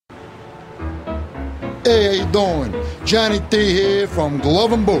Hey, how you doing? Johnny D here from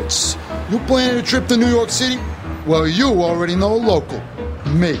Glove and Boots. You planning a trip to New York City? Well, you already know a local.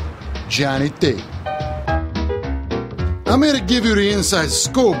 Me, Johnny D. I'm here to give you the inside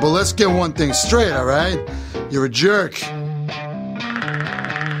scoop, but let's get one thing straight, all right? You're a jerk.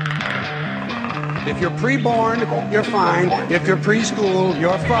 If you're pre-born, you're fine. If you're preschool,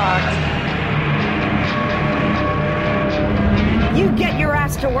 you're fucked. You get your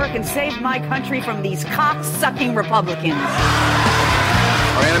ass to work and save my country from these cock-sucking Republicans.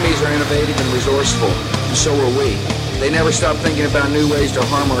 Our enemies are innovative and resourceful, and so are we. They never stop thinking about new ways to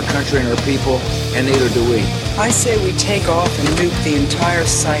harm our country and our people, and neither do we. I say we take off and nuke the entire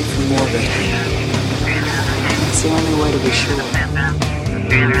site from orbit. It's the only way to be sure.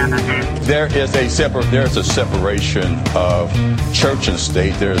 There's a separation of church and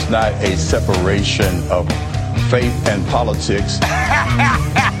state. There is not a separation of faith and politics.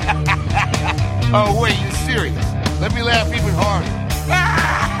 Oh, wait, you're serious? Let me laugh even harder.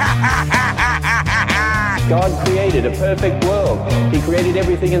 God created a perfect world. He created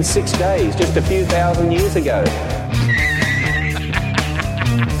everything in 6 days, just a few thousand years ago.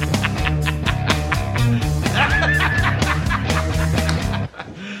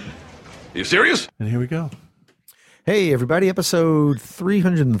 You serious? And here we go. Hey, everybody, episode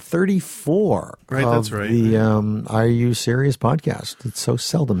 334 right, of that's right. the Are You Serious podcast. It's so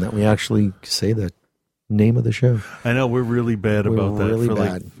seldom that we actually say the name of the show. I know, we're really bad about that. Really for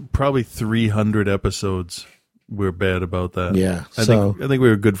bad. Like probably 300 episodes, we're bad about that. Yeah. I think we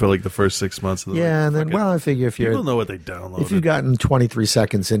were good for like the first 6 months of the Yeah, and then, well, I figure if people know what they downloaded. If you've gotten 23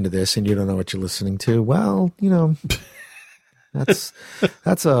 seconds into this and you don't know what you're listening to, well, you know... That's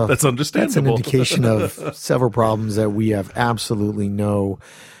understandable. That's an indication of several problems that we have absolutely no.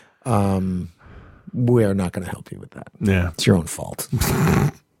 We're not going to help you with that. Yeah, it's your own fault.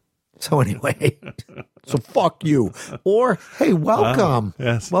 So anyway, so fuck you. Or hey, welcome, wow.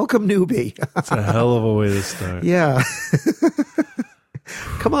 Yes. Welcome, newbie. It's a hell of a way to start. Yeah,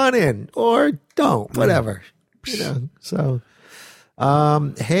 come on in or don't, whatever. You know, so.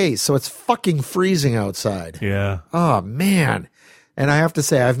 Hey, so it's fucking freezing outside. Yeah. Oh, man. And I have to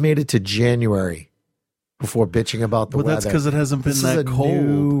say, I've made it to January before bitching about the weather. Well, that's because it hasn't been that cold. This is a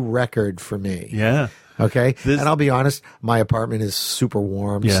new record for me. Yeah. Okay. And I'll be honest, my apartment is super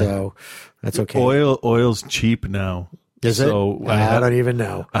warm, so that's okay. Oil's cheap now. Is it? I don't even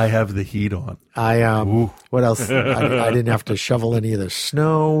know. I have the heat on. What else? I didn't have to shovel any of the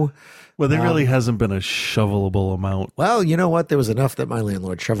snow. Well, there really hasn't been a shovelable amount. Well, you know what? There was enough that my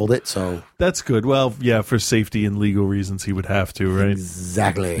landlord shoveled it, so... That's good. Well, yeah, for safety and legal reasons, he would have to, right?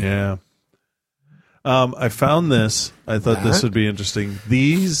 Exactly. Yeah. I found this. I thought this would be interesting.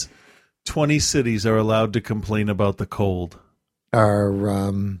 These 20 cities are allowed to complain about the cold.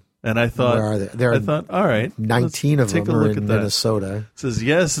 And I thought... Where are they? I thought, all right. 19 of them are in Minnesota. It says,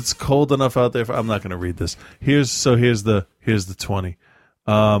 yes, it's cold enough out there. I'm not going to read this. Here's the 20.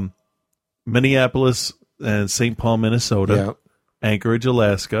 Minneapolis and St. Paul, Minnesota. Yeah. Anchorage,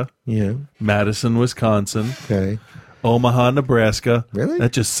 Alaska. Yeah. Madison, Wisconsin. Okay. Omaha, Nebraska. Really?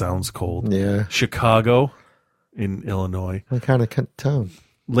 That just sounds cold. Yeah. Chicago in Illinois. What kind of town?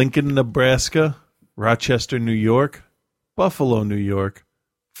 Lincoln, Nebraska. Rochester, New York. Buffalo, New York.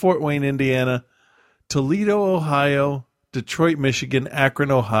 Fort Wayne, Indiana. Toledo, Ohio. Detroit, Michigan.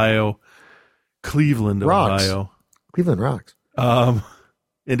 Akron, Ohio. Cleveland, Rocks. Ohio. Cleveland rocks.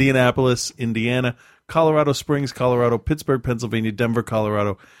 Indianapolis, Indiana, Colorado Springs, Colorado, Pittsburgh, Pennsylvania, Denver,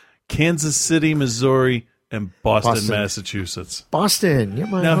 Colorado, Kansas City, Missouri, and Boston. Massachusetts. Boston.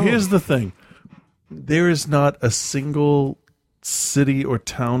 Now, here's the thing. There is not a single city or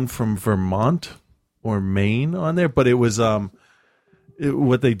town from Vermont or Maine on there, but it was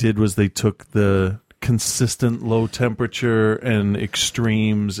what they did was they took the consistent low temperature and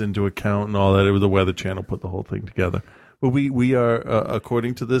extremes into account and all that. It was the Weather Channel put the whole thing together. But we are,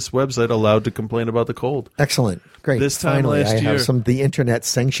 according to this website, allowed to complain about the cold. Excellent. Great. This time Finally, last year, the internet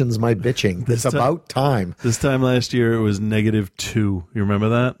sanctions my bitching. It's about time. This time last year, it was -2. You remember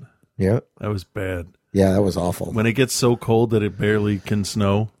that? Yeah. That was bad. Yeah, that was awful. When it gets so cold that it barely can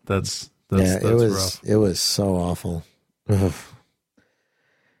snow, that's rough. It was so awful. Ugh.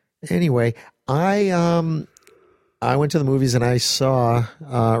 Anyway, I went to the movies and I saw,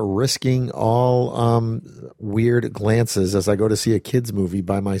 risking all weird glances as I go to see a kids movie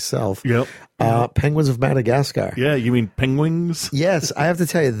by myself. Yep. Penguins of Madagascar. Yeah, you mean penguins? Yes, I have to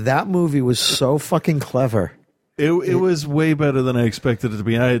tell you, that movie was so fucking clever. It was way better than I expected it to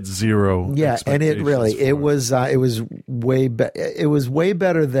be. I had zero. Yeah, and it was way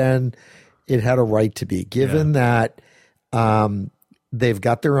better than it had a right to be, given that they've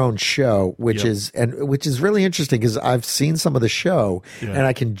got their own show, which Yep. is really interesting because I've seen some of the show and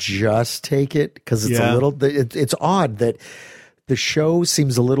I can just take it because it's a little. It's odd that the show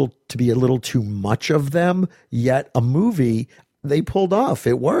seems to be a little too much of them, yet a movie they pulled off.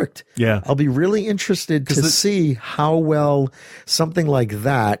 It worked. Yeah. I'll be really interested to see how well something like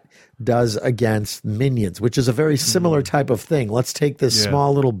that does against Minions, which is a very similar type of thing. Let's take this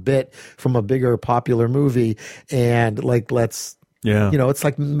small little bit from a bigger popular movie and let's, it's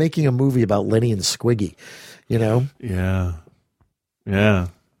like making a movie about Lenny and Squiggy, Yeah. Yeah.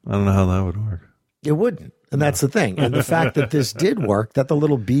 I don't know how that would work. It wouldn't. And that's the thing. And the fact that this did work, that the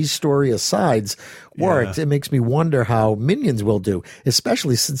little B story asides worked, it makes me wonder how Minions will do,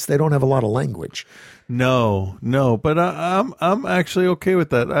 especially since they don't have a lot of language. No, but I'm actually okay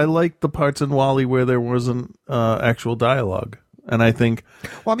with that. I like the parts in WALL-E where there wasn't actual dialogue, and I think.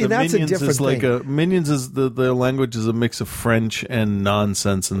 Well, I mean that's Minions a different is like thing. Minions is the language is a mix of French and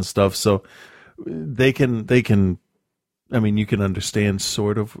nonsense and stuff, so they can. I mean, you can understand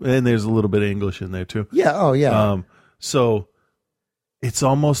sort of, and there's a little bit of English in there too. Yeah. Oh, yeah. So it's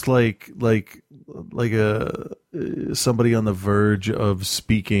almost like somebody on the verge of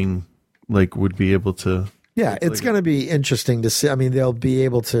speaking. Would be able to. Yeah, it's going to be interesting to see. I mean, they'll be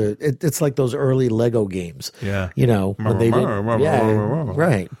able to. It's like those early Lego games. Yeah, when they did.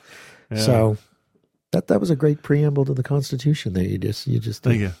 Right. Yeah. So that was a great preamble to the Constitution. There, you just did.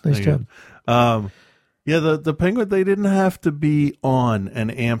 Thank you. Nice job. The Penguin, they didn't have to be on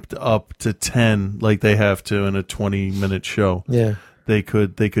and amped up to 10 like they have to in a 20-minute show. Yeah. They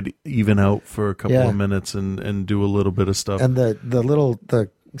could even out for a couple of minutes and do a little bit of stuff. And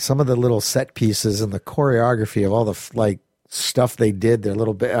some of the little set pieces and the choreography of all the stuff they did, their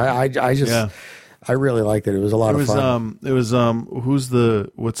little bit. I really liked it. It was a lot of fun. It was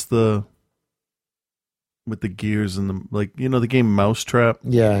what's the with the gears and the game Mousetrap.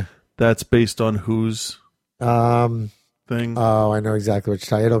 Yeah, that's based on whose thing. Oh, I know exactly what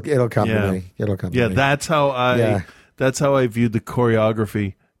you're talking. It'll come to me. It'll come. Yeah, to me. that's how I viewed the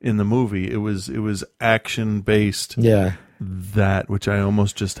choreography in the movie. It was action based. Yeah. That which I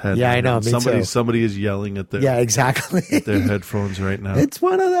almost just had. Yeah, I know. Me too. Somebody is yelling at their exactly at their headphones right now. It's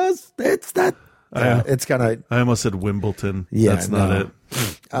one of those. It's that. It's gonna. I almost said Wimbledon. Yeah, that's not it.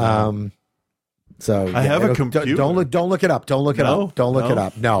 So I have a computer. Don't look it up. Don't look it up. Don't look it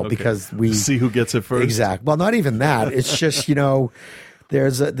up. No, okay. Because we see who gets it first. Exactly. Well, not even that. It's just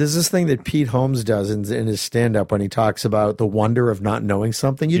there's this thing that Pete Holmes does in his stand up when he talks about the wonder of not knowing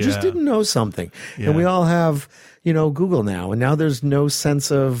something. You just didn't know something, and we all have. Google now, and now there's no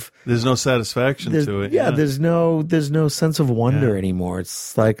sense of no satisfaction to it. Yeah, there's no sense of wonder anymore.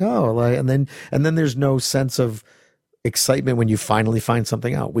 It's like and then there's no sense of excitement when you finally find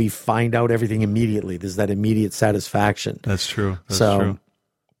something out. We find out everything immediately. There's that immediate satisfaction. That's true. That's true.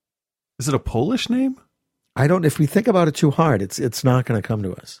 Is it a Polish name? I don't. If we think about it too hard, it's not going to come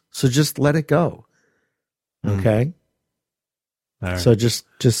to us. So just let it go. Okay. All right. So just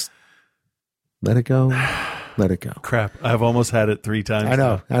let it go. Let it go. Crap. I've almost had it 3 times. I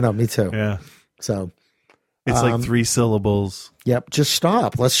know. Me too. Yeah. So it's like 3 syllables. Yep. Just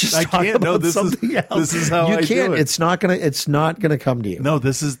stop. Let's just talk about something else. This is how I can't. do it. It's not gonna come to you. No,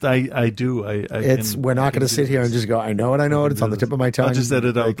 this is I do. We're not gonna sit here and just go. I know it. It's on the tip of my tongue. I'll just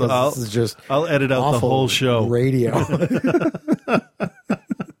edit out. I'll edit out the whole show. Radio.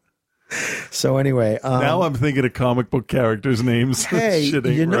 So anyway, now I'm thinking of comic book characters' names. Hey,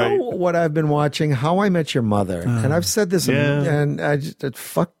 you know right. what I've been watching? How I Met Your Mother, and I've said this, and I just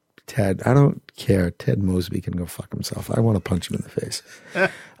fuck Ted. I don't care. Ted Mosby can go fuck himself. I want to punch him in the face.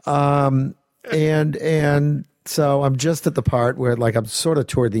 And so I'm just at the part where I'm sort of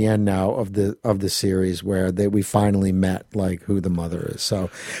toward the end now of the series where we finally met who the mother is. So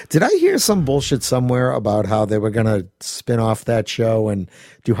did I hear some bullshit somewhere about how they were going to spin off that show and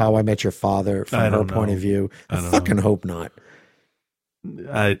do How I Met Your Father from her point of view? I fucking hope not.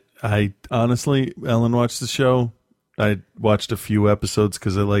 I honestly, Ellen watched the show. I watched a few episodes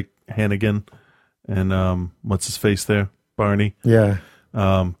because I like Hannigan and what's his face there? Barney. Yeah.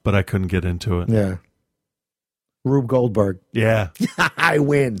 But I couldn't get into it. Yeah. Rube Goldberg. Yeah. I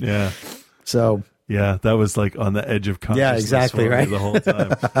win. Yeah. So. Yeah, that was on the edge of consciousness. Yeah, exactly, right? The whole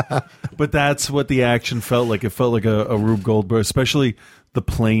time. But that's what the action felt like. It felt like a Rube Goldberg, especially the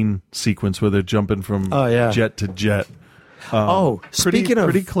plane sequence where they're jumping from jet to jet. Speaking of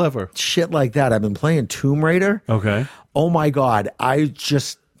pretty clever shit like that, I've been playing Tomb Raider. Okay. Oh my God.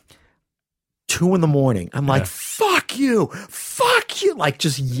 2 a.m. I'm like, fuck you,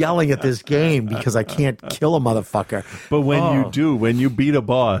 just yelling at this game because I can't kill a motherfucker. But when you beat a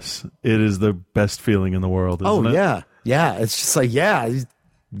boss, it is the best feeling in the world, isn't it? Yeah. Yeah, it's just like,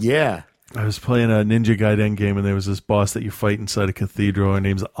 yeah. I was playing a Ninja Gaiden game, and there was this boss that you fight inside a cathedral. Her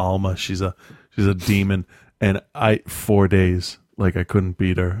name's Alma. She's a demon, and 4 days, like, I couldn't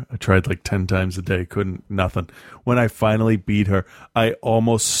beat her. I tried like 10 times a day, nothing. When I finally beat her, I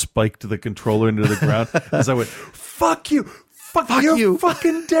almost spiked the controller into the ground as I went, "Fuck you, fuck you,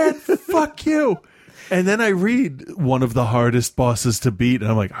 fucking dead, fuck you." And then I read one of the hardest bosses to beat, and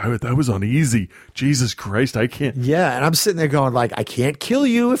I'm like, that was on easy. Jesus Christ, I can't. Yeah, and I'm sitting there going, like, I can't kill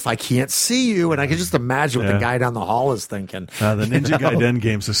you if I can't see you. And I can just imagine what the guy down the hall is thinking. The Ninja Gaiden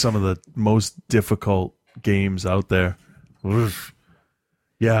games are some of the most difficult games out there. Oof.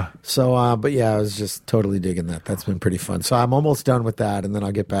 Yeah. So, but yeah, I was just totally digging that. That's been pretty fun. So I'm almost done with that, and then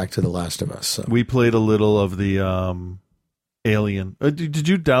I'll get back to The Last of Us. So. We played a little of the Alien. Did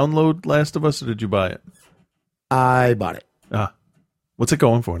you download Last of Us, or did you buy it? I bought it. What's it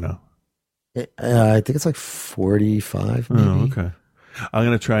going for now? I think it's like 45. Maybe. Oh, okay. I'm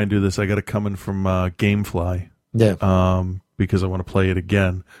gonna try and do this. I got it coming from GameFly. Yeah. Because I want to play it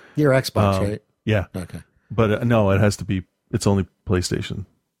again. Your Xbox, right? Yeah. Okay. But no, it has to be. It's only PlayStation.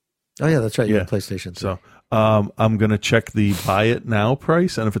 Oh yeah, that's right. You have PlayStation. So I'm gonna check the buy it now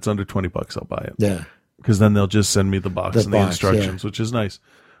price, and if it's under $20, I'll buy it. Yeah. Because then they'll just send me the box and the instructions, which is nice.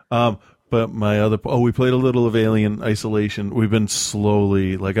 But we played a little of Alien Isolation. We've been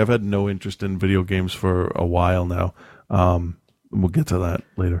slowly, like, I've had no interest in video games for a while now. We'll get to that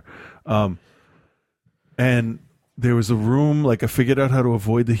later. And there was a room, like, I figured out how to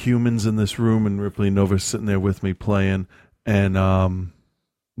avoid the humans in this room, and Ripley Nova's sitting there with me playing. And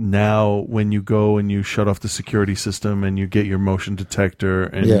now when you go and you shut off the security system and you get your motion detector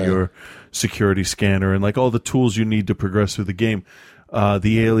and your security scanner and, like, all the tools you need to progress through the game,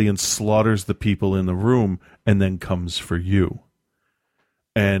 the alien slaughters the people in the room and then comes for you.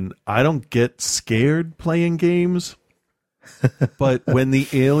 And I don't get scared playing games, but when the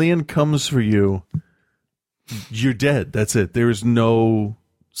alien comes for you, you're dead. That's it. There is no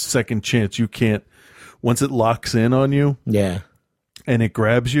second chance. You can't, once it locks in on you, and it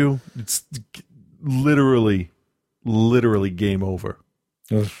grabs you, it's literally game over.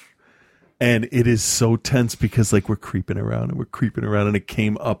 And it is so tense because, like, we're creeping around and it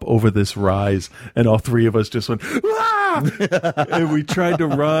came up over this rise and all three of us just went, "Ah!" And we tried to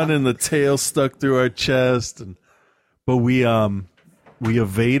run and the tail stuck through our chest. But we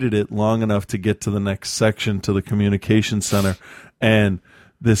evaded it long enough to get to the next section, to the communication center. And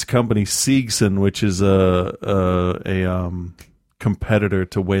this company, Seegson, which is a competitor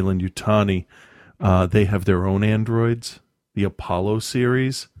to Weyland-Yutani, they have their own androids, the Apollo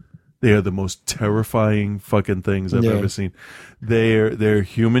series. They are the most terrifying fucking things I've ever seen. They're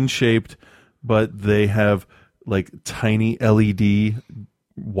human shaped, but they have, like, tiny LED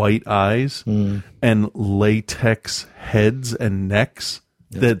white eyes and latex heads and necks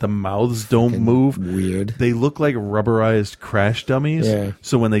that the mouths don't move. Weird. They look like rubberized crash dummies. Yeah.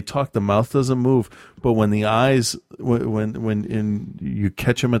 So when they talk, the mouth doesn't move. But when the eyes, when you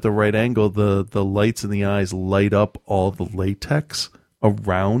catch them at the right angle, the lights in the eyes light up all the latex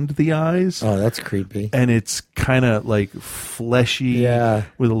around the eyes. Oh, that's creepy. And it's kind of like fleshy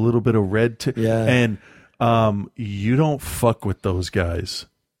with a little bit of red. And you don't fuck with those guys.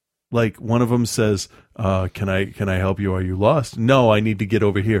 Like, one of them says, can I help you? Are you lost? No, I need to get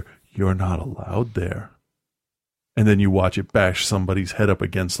over here. You're not allowed there. And then you watch it bash somebody's head up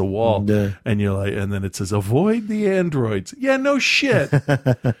against the wall. And you're like, and then it says, avoid the androids. Yeah, no shit.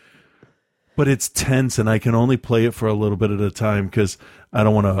 But it's tense, and I can only play it for a little bit at a time because I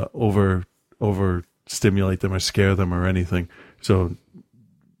don't want to over stimulate them or scare them or anything. So,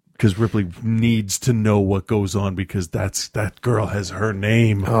 because Ripley needs to know what goes on, because that girl has her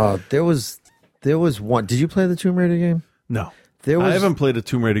name. There was one. Did you play the Tomb Raider game? No, I haven't played a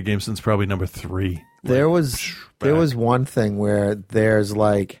Tomb Raider game since probably number 3. There was one thing where there's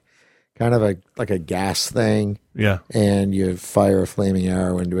like kind of a gas thing. Yeah. And you fire a flaming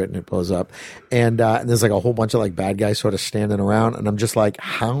arrow into it and it blows up. And there's like a whole bunch of like bad guys sort of standing around. And I'm just like,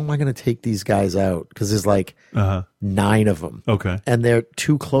 how am I going to take these guys out? Because there's like 9 of them. Okay. And they're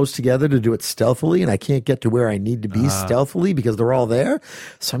too close together to do it stealthily. And I can't get to where I need to be stealthily because they're all there.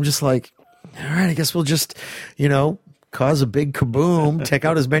 So I'm just like, all right, I guess we'll just, cause a big kaboom, take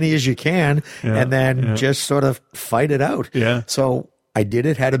out as many as you can, and then just sort of fight it out. Yeah. So I did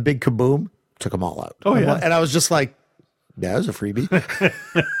it, had a big kaboom, took them all out. Oh, yeah. And I was just like, that was a freebie.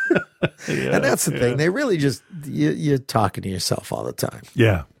 And that's the thing. They really just, you're talking to yourself all the time.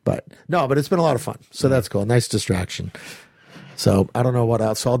 Yeah. But it's been a lot of fun. So that's cool. Nice distraction. So I don't know what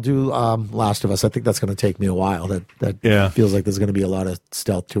else. So I'll do Last of Us. I think that's going to take me a while. That feels like there's going to be a lot of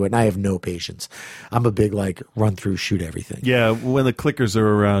stealth to it, and I have no patience. I'm a big run through, shoot everything. Yeah, when the clickers are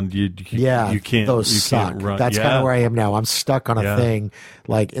around, you can't. Those you suck. Can't run. That's kind of where I am now. I'm stuck on a thing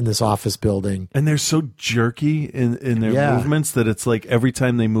in this office building, and they're so jerky in their movements that it's like every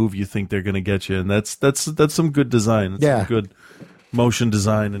time they move, you think they're going to get you, and that's some good design. That's some good motion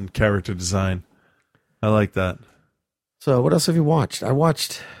design and character design. I like that. So what else have you watched? I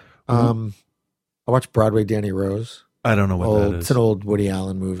watched Broadway Danny Rose. I don't know what that is. It's an old Woody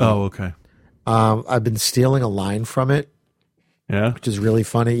Allen movie. Oh, okay. I've been stealing a line from it. Yeah. Which is really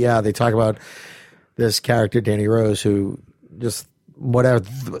funny. Yeah, they talk about this character, Danny Rose, who just whatever,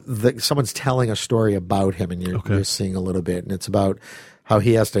 someone's telling a story about him and you're seeing a little bit. And it's about how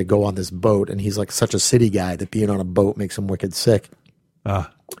he has to go on this boat and he's like such a city guy that being on a boat makes him wicked sick.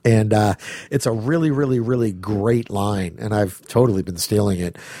 And it's a really, really, really great line, and I've totally been stealing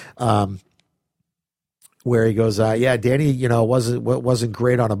it. Where he goes, Danny, wasn't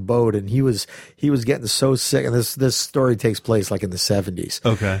great on a boat, and he was getting so sick. And this story takes place like in the 70s.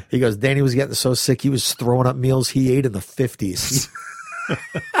 Okay, he goes, Danny was getting so sick, he was throwing up meals he ate in the 50s.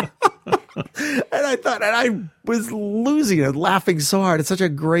 And I was losing it, laughing so hard. It's such a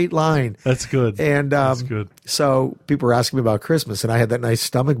great line. That's good. And that's good. So people were asking me about Christmas, and I had that nice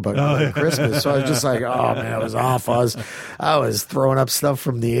stomach bug on Christmas. So I was just like, oh man, it was off. I was throwing up stuff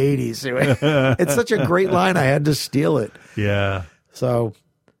from the 80s. It's such a great line. I had to steal it. Yeah. So,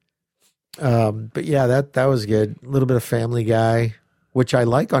 but yeah, that was good. A little bit of Family Guy, which I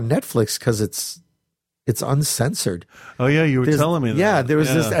like on Netflix because it's uncensored. Oh yeah, you were telling me that. Yeah, there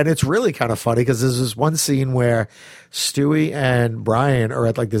was this, and it's really kind of funny because there's this one scene where Stewie and Brian are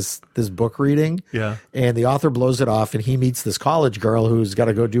at like this book reading. Yeah. And the author blows it off and he meets this college girl who's got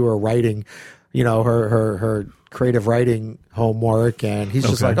to go do her writing, her creative writing homework, and he's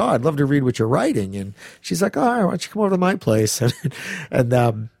just like, "Oh, I'd love to read what you're writing." And she's like, "Oh, why don't you come over to my place?"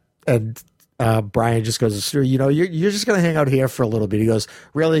 And Brian just goes, you're just going to hang out here for a little bit. He goes,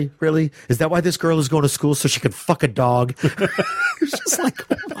 really? Is that why this girl is going to school so she can fuck a dog? It's just like,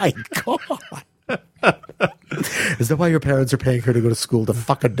 oh my God. Is that why your parents are paying her to go to school to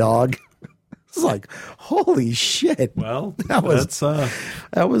fuck a dog? It's like, holy shit. Well, that was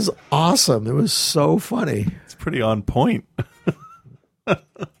awesome. It was so funny. It's pretty on point.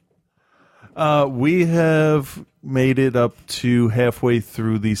 We have made it up to halfway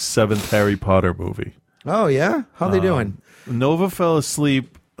through the 7th Harry Potter movie. Oh, yeah? How are they doing? Nova fell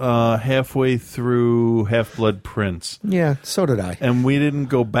asleep halfway through Half-Blood Prince. Yeah, so did I. And we didn't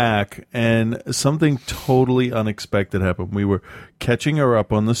go back, and something totally unexpected happened. We were catching her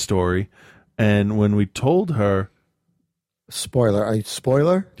up on the story, and when we told her... Spoiler?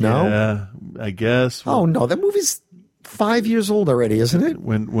 No? Yeah, I guess. Oh, no, that movie's 5 years old already, isn't it?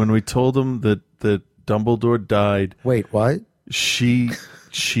 When we told them that Dumbledore died. Wait, what? She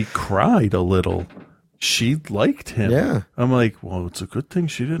cried a little. She liked him. Yeah. I'm like, well, it's a good thing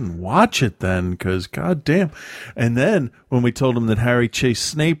she didn't watch it then, because goddamn. And then when we told him that Harry chased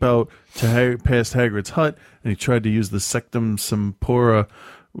Snape out to past Hagrid's hut, and he tried to use the Sectum Sempora,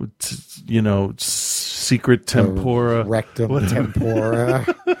 secret tempora, rectum tempora.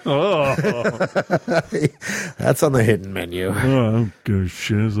 Oh, that's on the hidden menu. Oh, I don't give a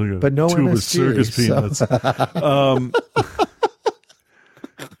shit. It's like a but no tube MSG, of circus peanuts.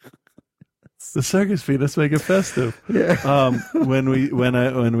 The circus peanuts make it festive. Yeah. When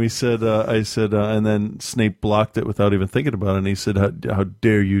we said, I said, and then Snape blocked it without even thinking about it. And he said, "How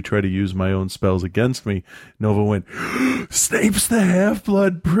dare you try to use my own spells against me?" Nova went, "Snape's the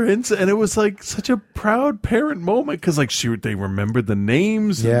Half-Blood Prince," and it was like such a proud parent moment because they remembered the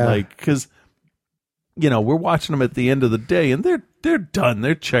names, and because we're watching them at the end of the day, and they're done,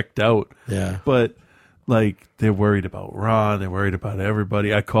 they're checked out. Yeah, but. They're worried about Ron. They're worried about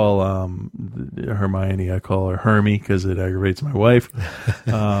everybody. I call Hermione. I call her Hermie because it aggravates my wife.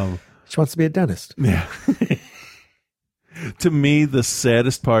 She wants to be a dentist. Yeah. To me, the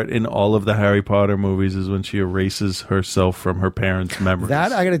saddest part in all of the Harry Potter movies is when she erases herself from her parents' memories.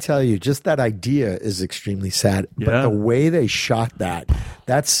 That, I got to tell you, just that idea is extremely sad. Yeah. But the way they shot that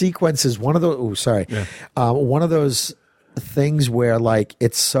sequence is one of those. Oh, sorry. Yeah. One of those things where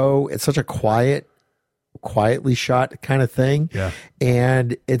it's such a quietly shot kind of thing. Yeah.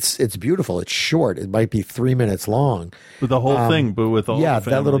 And it's beautiful. It's short. It might be 3 minutes long. With the whole thing, but with all the families,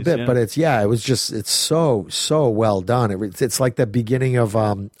 that little bit. But it's it's so well done. It's like the beginning of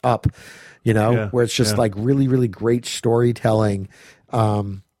Up, where it's just like really, really great storytelling,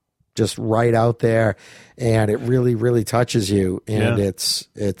 just right out there, and it really, really touches you. And it's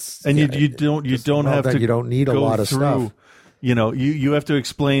and you don't have to. You don't need a lot of stuff. You know, you have to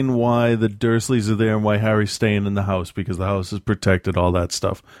explain why the Dursleys are there and why Harry's staying in the house because the house is protected, all that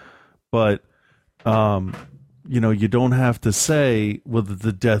stuff. But, you know, you don't have to say, well,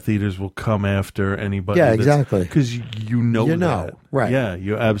 the Death Eaters will come after anybody. Yeah, exactly. Because you know that. Right. Yeah,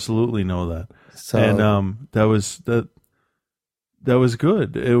 you absolutely know that. So, and that was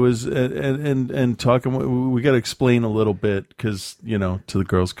good. It was, and talking, we got to explain a little bit because, you know, to the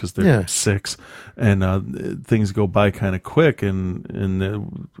girls because they're 6 and things go by kind of quick.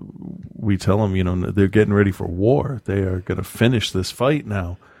 And we tell them, you know, they're getting ready for war. They are going to finish this fight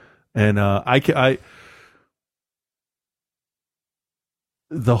now. And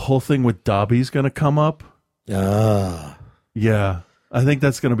the whole thing with Dobby's going to come up. Yeah. I think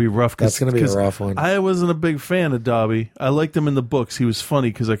that's going to be rough. That's going to be a rough one. I wasn't a big fan of Dobby. I liked him in the books. He was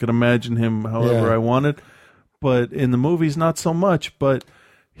funny because I could imagine him however I wanted. But in the movies, not so much. But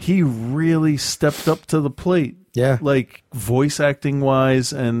he really stepped up to the plate. Yeah. Like voice acting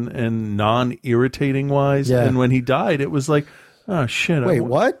wise and non-irritating wise. Yeah. And when he died, it was like, oh, shit. Wait,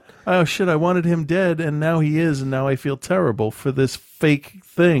 what? Oh, shit, I wanted him dead, and now he is, and now I feel terrible for this fake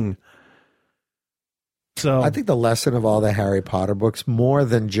thing. So I think the lesson of all the Harry Potter books, more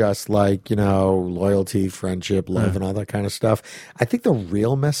than just like, you know, loyalty, friendship, love, and all that kind of stuff, I think the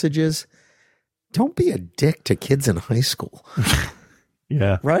real message is don't be a dick to kids in high school.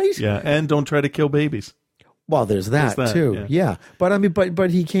 Yeah. Right? Yeah, and don't try to kill babies. Well, there's that too. Yeah. But I mean, but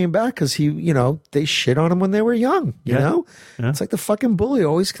he came back because he, you know, they shit on him when they were young, you know? Yeah. It's like the fucking bully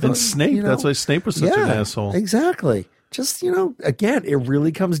always. And Snape, you know? that's why Snape was such an asshole. Exactly. Just, you know, again, it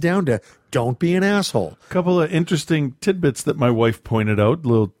really comes down to don't be an asshole. A couple of interesting tidbits that my wife pointed out,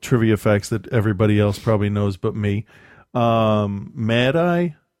 little trivia facts that everybody else probably knows but me. Mad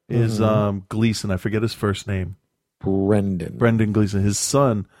Eye is Gleason. I forget his first name. Brendan Gleason. His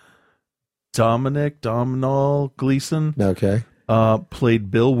son, Domhnall Gleeson. Okay.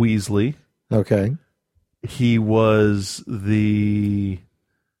 Played Bill Weasley. Okay. He was the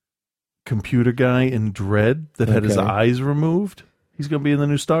computer guy in Dredd that had his eyes removed. He's going to be in the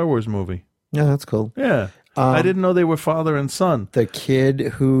new Star Wars movie. Yeah, that's cool. Yeah. I didn't know they were father and son. The kid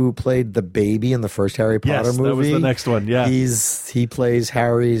who played the baby in the first Harry Potter movie. That was the next one. Yeah. He plays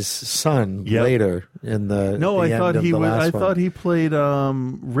Harry's son later in the I thought he played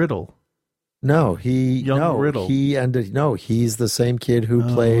Riddle. No, he's the same kid who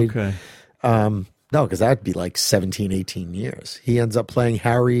played no, because that'd be like 17, 18 years. He ends up playing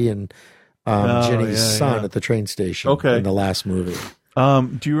Harry and Ginny's son at the train station in the last movie.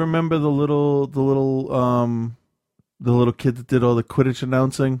 Do you remember the little kid that did all the Quidditch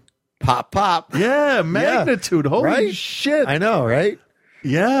announcing? Pop. Yeah, Magnitude. Holy shit. I know, right?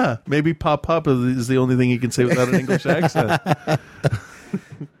 Yeah. Maybe Pop is the only thing he can say without an English accent.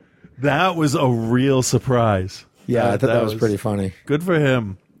 That was a real surprise. Yeah, I thought that was pretty funny. Good for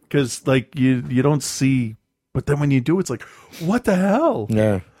him. Because, like, you don't see... But then when you do, it's like, what the hell?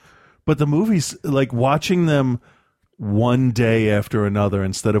 Yeah. But the movies, like, watching them one day after another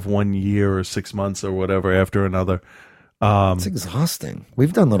instead of 1 year or 6 months or whatever after another... it's exhausting.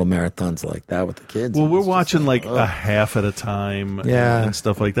 We've done little marathons like that with the kids. Well, we're watching like a half at a time and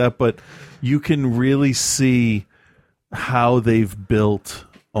stuff like that. But you can really see how they've built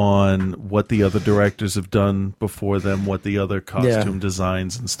on what the other directors have done before them, what the other costume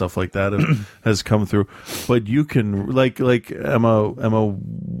designs and stuff like that has come through. But you can, like Emma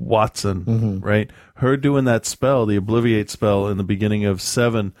Watson, right? Her doing that spell, the Obliviate spell in the beginning of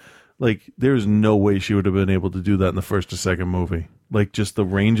 7, like, there's no way she would have been able to do that in the first or second movie. Like, just the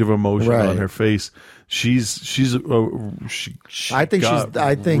range of emotion on her face. I think of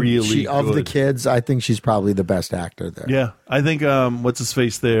the kids, I think she's probably the best actor there. Yeah. I think, what's his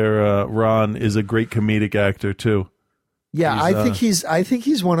face there, Ron, is a great comedic actor, too. Yeah, I think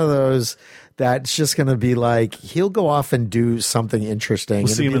he's one of those that's just going to be like, he'll go off and do something interesting.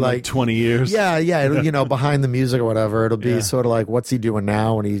 We'll see him in like 20 years. Yeah. It'll, you know, behind the music or whatever. It'll be sort of like, what's he doing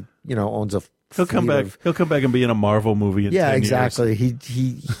now? And he, you know, owns a. He'll come back and be in a Marvel movie in 10 exactly. years.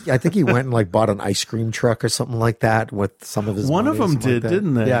 He I think he went and like bought an ice cream truck or something like that with some of his. One of them did,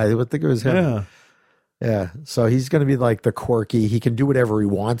 didn't they? Yeah, I would think it was him. Yeah. Yeah. So he's going to be like the quirky. He can do whatever he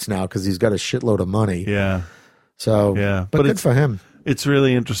wants now because he's got a shitload of money. Yeah. So but good for him. It's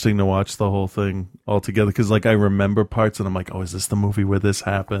really interesting to watch the whole thing all together because, like, I remember parts and I'm like, oh, is this the movie where this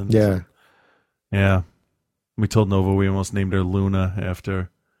happens? Yeah. Yeah. We told Nova we almost named her Luna after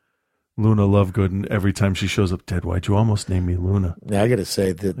Luna Lovegood, and every time she shows up dead, why'd you almost name me Luna? Yeah, I gotta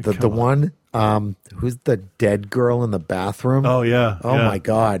say the one who's the dead girl in the bathroom. Oh yeah. Oh yeah. my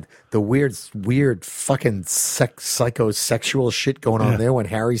god, the weird fucking psychosexual shit going on there when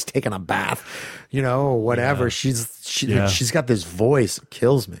Harry's taking a bath, or whatever. Yeah. She's got this voice, it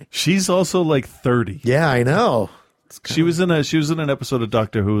kills me. She's also like 30. Yeah, I know. She was in an episode of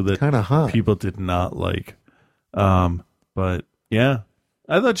Doctor Who that kind of hot. People did not like. But yeah,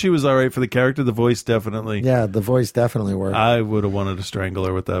 I thought she was all right for the character. The voice definitely. Yeah, the voice definitely worked. I would have wanted to strangle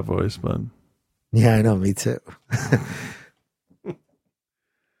her with that voice, but yeah, I know, me too.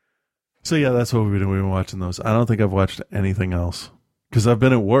 So yeah, that's what we've been watching those. I don't think I've watched anything else because I've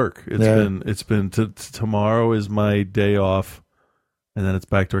been at work. It's been tomorrow is my day off, and then it's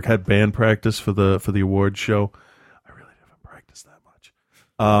back to work. Had band practice for the award show. I really haven't practiced that much.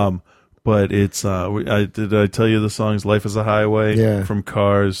 But it's did I tell you the songs "Life Is a Highway" from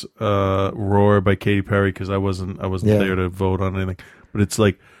Cars, "Roar" by Katy Perry because I wasn't there to vote on anything. But it's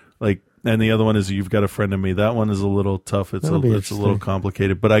like, and the other one is "You've Got a Friend in Me." That one is a little tough. It's a little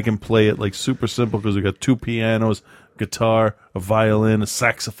complicated, but I can play it like super simple because we got 2 pianos, guitar, a violin, a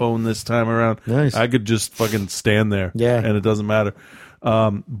saxophone this time around. Nice. I could just fucking stand there, and it doesn't matter.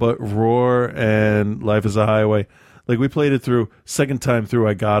 But "Roar" and "Life Is a Highway," like we played it through. Second time through,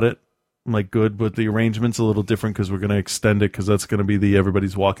 I got it. I'm like, good, but the arrangement's a little different because we're going to extend it because that's going to be the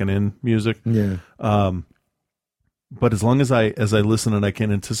everybody's walking in music. Yeah. But as long as I listen and I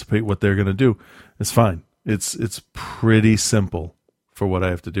can anticipate what they're going to do, it's fine. It's pretty simple for what I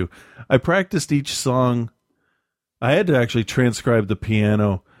have to do. I practiced each song. I had to actually transcribe the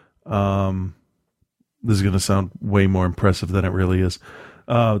piano. This is going to sound way more impressive than it really is.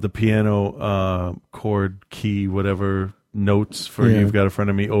 The piano chord, key, whatever notes for "You've Got a Friend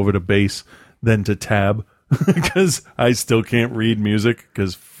in Me" over to bass, then to tab because I still can't read music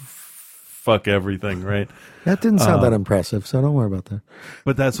because fuck everything, right? That didn't sound that impressive, so don't worry about that.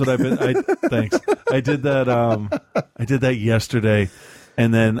 But that's what I've been. Thanks. I did that. I did that yesterday,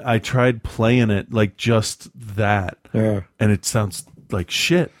 and then I tried playing it like just that, and it sounds like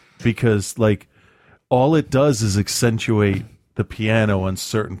shit because like all it does is accentuate the piano on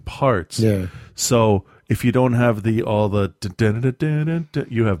certain parts. Yeah. So if you don't have all the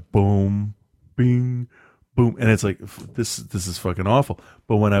you have boom, bing, boom, and it's like this is fucking awful.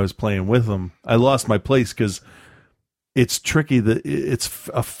 But when I was playing with them, I lost my place because it's tricky. That it's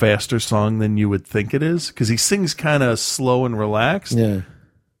a faster song than you would think it is because he sings kind of slow and relaxed. Yeah,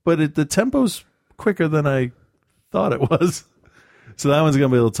 but the tempo's quicker than I thought it was. So that one's gonna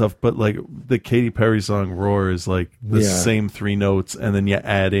be a little tough. But like the Katy Perry song "Roar" is like the same 3 notes, and then you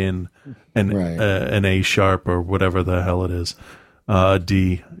add in an A sharp or whatever the hell it is,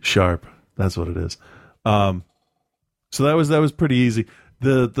 D sharp. That's what it is. So that was pretty easy.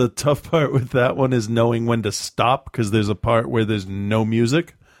 The tough part with that one is knowing when to stop because there's a part where there's no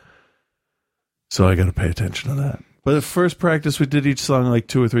music. So I got to pay attention to that. But the first practice we did each song like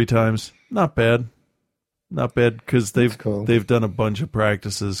 2 or 3 times. Not bad. Not bad because they've done a bunch of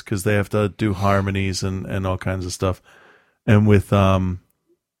practices because they have to do harmonies and all kinds of stuff. And with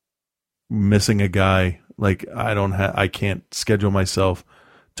missing a guy, like I can't schedule myself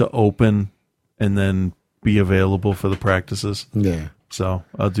to open and then be available for the practices. Yeah. So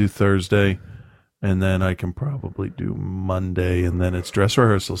I'll do Thursday, and then I can probably do Monday, and then it's dress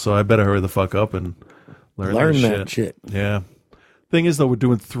rehearsal. So I better hurry the fuck up and learn that shit. Yeah. Thing is, though, we're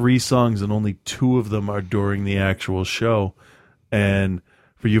doing 3 songs, and only 2 of them are during the actual show. And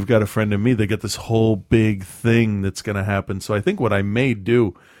for "You've Got a Friend in Me," they get this whole big thing that's going to happen. So I think what I may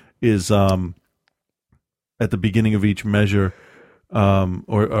do is at the beginning of each measure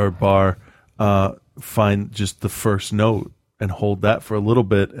or bar, find just the first note and hold that for a little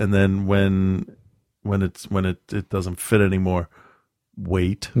bit, and then when it doesn't fit anymore,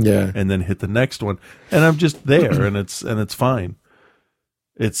 wait, and then hit the next one, and I'm just there, and it's fine.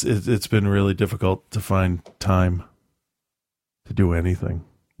 It's been really difficult to find time to do anything.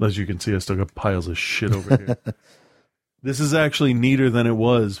 As you can see, I still got piles of shit over here. This is actually neater than it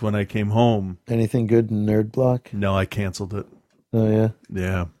was when I came home. Anything good in Nerd Block? No, I canceled it. Oh yeah,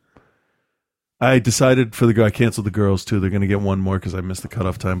 yeah. I decided I canceled the girls too. They're going to get one more because I missed the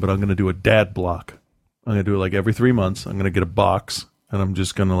cutoff time. But I'm going to do a dad block. I'm going to do it like every 3 months. I'm going to get a box, and I'm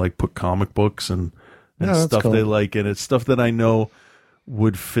just going to like put comic books and stuff they like in it. Stuff that I know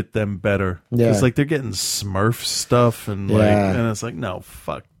would fit them better. Yeah. Because like they're getting Smurf stuff and and it's like, no,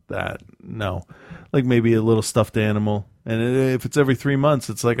 fuck that. No. Like maybe a little stuffed animal. And if it's every 3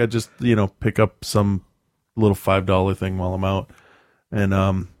 months, it's like I just, pick up some little $5 thing while I'm out. And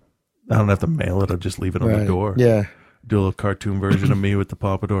I don't have to mail it. I just leave it on the door. Yeah. do a little cartoon version of me with the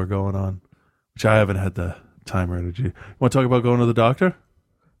pompadour going on, which I haven't had the time or energy. You want to talk about going to the doctor?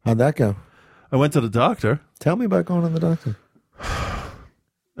 How'd that go? I went to the doctor. Tell me about going to the doctor.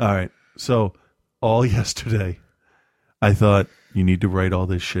 All right. So all yesterday, I thought you need to write all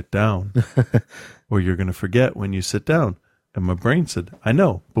this shit down or you're going to forget when you sit down. And my brain said, I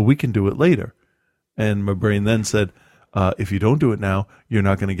know, but we can do it later. And my brain then said, if you don't do it now, you're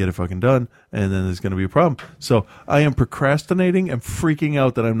not going to get it fucking done. And then there's going to be a problem. So I am procrastinating and freaking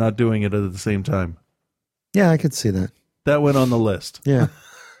out that I'm not doing it at the same time. Yeah, I could see that. That went on the list. Yeah.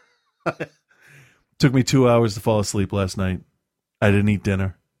 Took me 2 hours to fall asleep last night. I didn't eat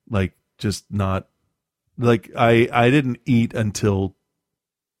dinner. Like, just not. Like, I didn't eat until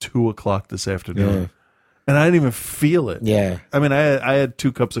 2:00 this afternoon. Yeah. And I didn't even feel it. Yeah. I mean, I had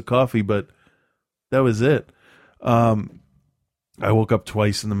 2 cups of coffee, but that was it. I woke up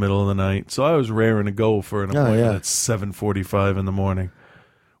twice in the middle of the night. So I was raring to go for an appointment at 7:45 in the morning,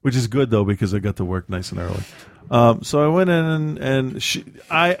 which is good, though, because I got to work nice and early. So I went in and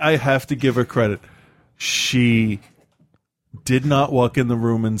I have to give her credit. She did not walk in the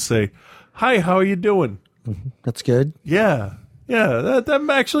room and say, "Hi, how are you doing?" That's good. Yeah. That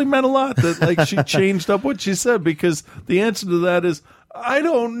actually meant a lot. That like she changed up what she said, because the answer to that is, I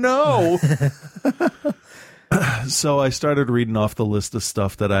don't know. So I started reading off the list of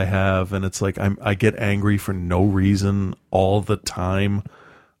stuff that I have, and it's like I get angry for no reason all the time.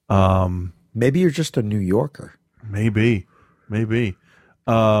 Maybe you're just a New Yorker. Maybe.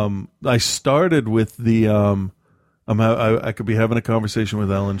 I started with the I could be having a conversation with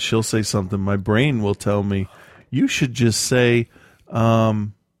Ellen. She'll say something. My brain will tell me, you should just say,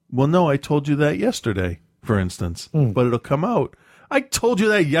 well, no, I told you that yesterday, for instance. But it'll come out, I told you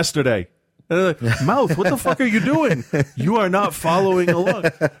that yesterday. Mouth, what the fuck are you doing? You are not following along.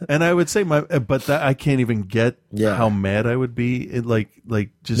 And I would say but that I can't even get how mad I would be.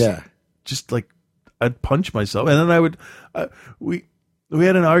 Just like I'd punch myself. And then I would, we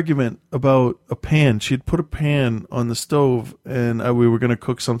had an argument about a pan. She had put a pan on the stove, and we were going to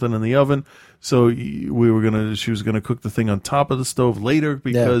cook something in the oven. So she was going to cook the thing on top of the stove later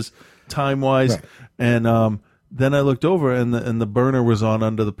because time wise. Right. And, then I looked over and the burner was on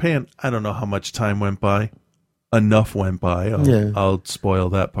under the pan. I don't know how much time went by. Enough went by. I'll spoil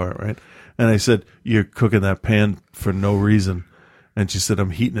that part, right? And I said, "You're cooking that pan for no reason." And she said,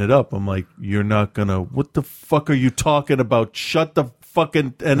 "I'm heating it up." I'm like, "You're not gonna. What the fuck are you talking about? Shut the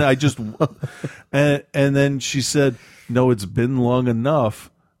fucking." And I just and then she said, "No, it's been long enough."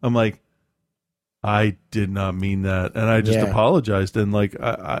 I'm like, I did not mean that, and I just apologized. And like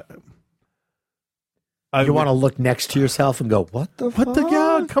you want to look next to yourself and go, what the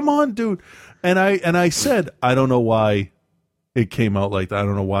yeah, come on, dude. And I said, I don't know why it came out like that. I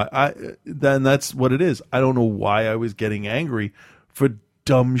don't know why. Then that's what it is. I don't know why I was getting angry for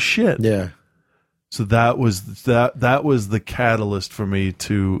dumb shit. Yeah. So that was the catalyst for me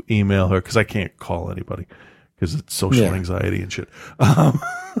to email her, because I can't call anybody because it's social anxiety and shit.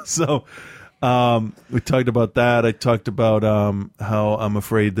 We talked about that. I talked about how I'm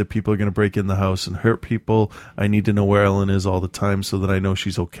afraid that people are going to break in the house and hurt people. I need to know where Ellen is all the time so that I know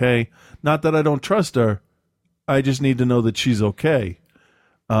she's okay. Not that I don't trust her. I just need to know that she's okay.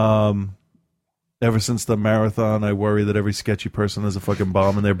 Ever since the marathon, I worry that every sketchy person has a fucking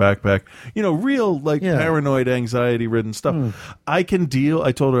bomb in their backpack. You know, real paranoid, anxiety-ridden stuff. I can deal.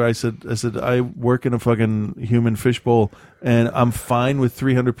 I told her, I said, I work in a fucking human fishbowl, and I'm fine with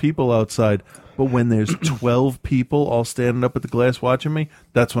 300 people outside. But when there's 12 people all standing up at the glass watching me,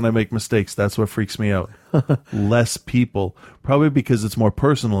 that's when I make mistakes. That's what freaks me out. Less people, probably because it's more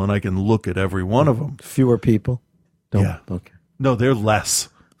personal, and I can look at every one of them. Fewer people. Okay. No, they're less.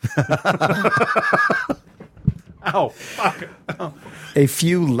 Ow! Fuck! Ow. A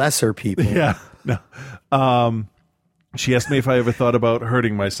few lesser people. Yeah. No. She asked me if I ever thought about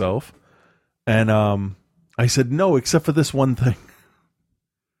hurting myself, and I said no, except for this one thing.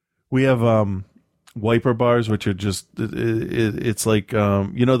 We have wiper bars, which are just it's like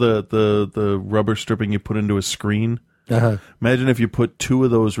you know the rubber stripping you put into a screen. Uh-huh. Imagine if you put 2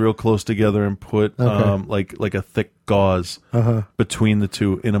 of those real close together and put like a thick gauze between the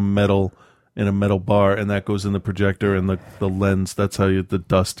two in a metal bar, and that goes in the projector and the lens. That's how the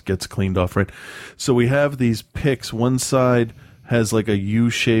dust gets cleaned off, right? So we have these picks. One side has like a U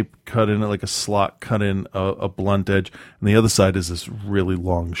shape cut in it, like a slot cut in a blunt edge, and the other side is this really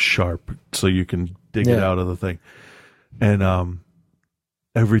long sharp, so you can dig it out of the thing. And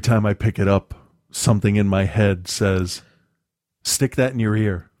every time I pick it up, something in my head says, stick that in your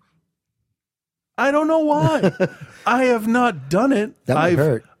ear. I don't know why. I have not done it. That might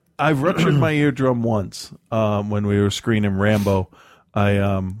hurt. I've ruptured my eardrum once when we were screening Rambo.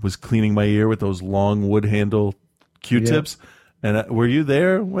 I was cleaning my ear with those long wood handle Q-tips. And were you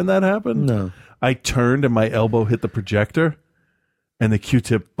there when that happened? No. I turned and my elbow hit the projector, and the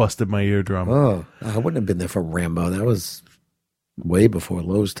Q-tip busted my eardrum. Oh, I wouldn't have been there for Rambo. That was way before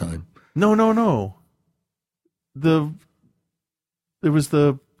Lowe's time. No. It was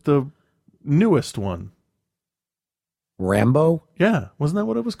the newest one. Rambo? Yeah, wasn't that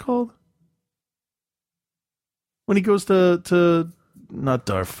what it was called? When he goes to not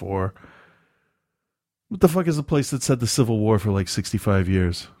Darfur. What the fuck is the place that said the Civil War for like 65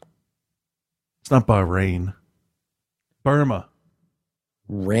 years? It's not Bahrain. Burma.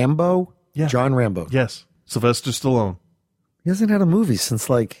 Rambo? Yeah. John Rambo. Yes. Sylvester Stallone. He hasn't had a movie since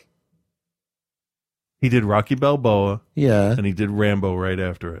like... He did Rocky Balboa. Yeah. And he did Rambo right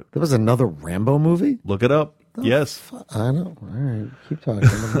after it. There was another Rambo movie? Look it up. Yes. I know. All right. Keep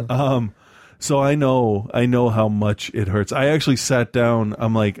talking. So I know how much it hurts. I actually sat down.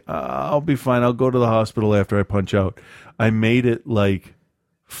 I'm like, I'll be fine. I'll go to the hospital after I punch out. I made it like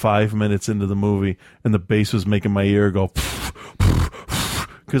 5 minutes into the movie, and the bass was making my ear go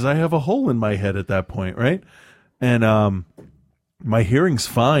because I have a hole in my head at that point, right? And my hearing's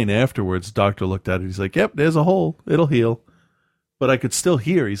fine afterwards. Doctor looked at it. He's like, yep, there's a hole. It'll heal. But I could still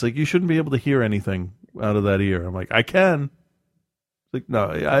hear. He's like, you shouldn't be able to hear anything out of that ear. I'm like, I can. Like, no,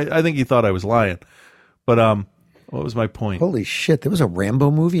 I think he thought I was lying. But what was my point? Holy shit, there was a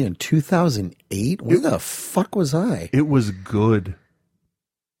Rambo movie in 2008? Where the fuck was I? It was good.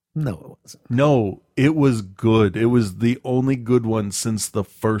 No, it wasn't. No, it was good. It was the only good one since the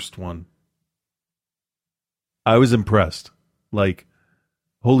first one. I was impressed. Like,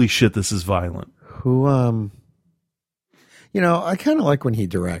 holy shit, this is violent. Who, I kind of like when he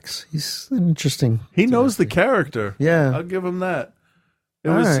directs. He's an interesting. He knows the character. Yeah. I'll give him that.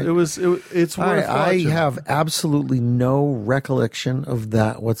 It's worth watching. I have absolutely no recollection of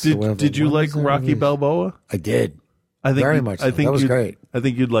that whatsoever. Did you like Rocky Balboa? I did. I think very much. So. That was great. I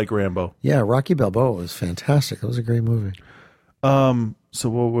think you'd like Rambo. Yeah, Rocky Balboa was fantastic. That was a great movie. So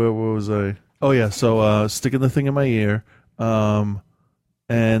where was I? Oh yeah. So sticking the thing in my ear. And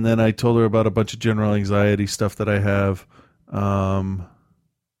then I told her about a bunch of general anxiety stuff that I have.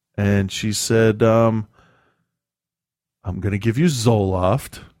 And she said, I'm going to give you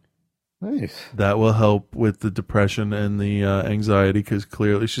Zoloft. Nice. That will help with the depression and the anxiety, because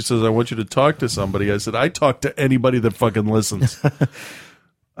clearly she says, I want you to talk to somebody. I said, I talk to anybody that fucking listens.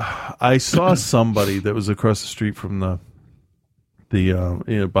 I saw somebody that was across the street from the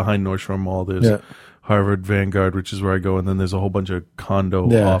behind Nordstrom Mall. There's Harvard Vanguard, which is where I go, and then there's a whole bunch of condo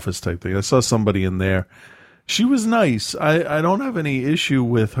office type thing. I saw somebody in there. She was nice. I don't have any issue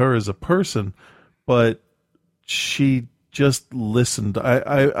with her as a person, but she just listened.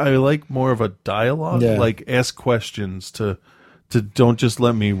 I like more of a dialogue, like ask questions to don't just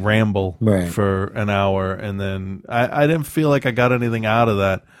let me ramble for an hour. And then I didn't feel like I got anything out of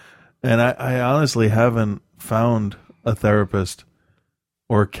that. And I honestly haven't found a therapist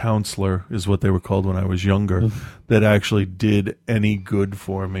or a counselor, is what they were called when I was younger, that actually did any good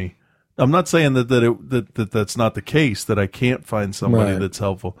for me. I'm not saying that's not the case, that I can't find somebody that's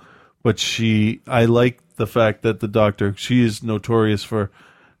helpful. But I like the fact that the doctor, she is notorious for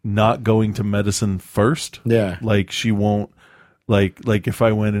not going to medicine first. Yeah. Like she won't, like if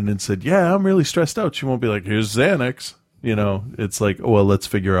I went in and said, yeah, I'm really stressed out, she won't be like, here's Xanax. It's like, well, let's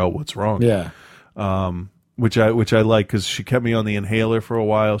figure out what's wrong. Yeah. Which I like, because she kept me on the inhaler for a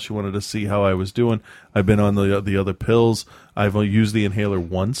while. She wanted to see how I was doing. I've been on the other pills. I've used the inhaler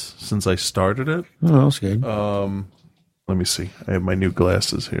once since I started it. Oh, that's good. Let me see. I have my new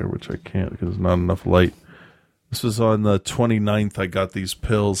glasses here, which I can't because there's not enough light. This was on the 29th. I got these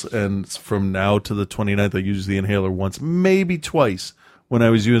pills, and from now to the 29th, I used the inhaler once, maybe twice, when I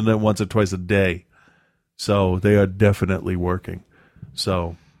was using it once or twice a day. So they are definitely working.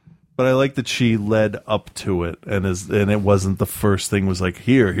 So, but I like that she led up to it, and it wasn't the first thing was like,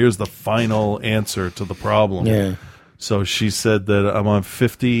 here's the final answer to the problem. Yeah. So she said that I'm on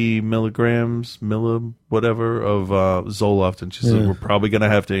 50 milligrams, whatever, of Zoloft, and she said we're probably going to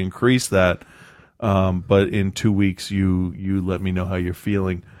have to increase that. But in 2 weeks, you let me know how you're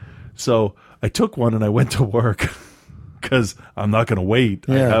feeling. So I took one and I went to work because I'm not going to wait.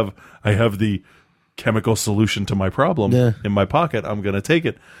 Yeah. I have the chemical solution to my problem in my pocket. I'm going to take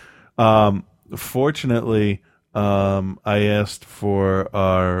it. Fortunately, I asked for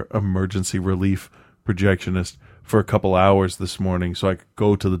our emergency relief projectionist for a couple hours this morning so I could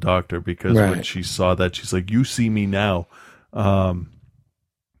go to the doctor, because when she saw that, she's like, you see me now.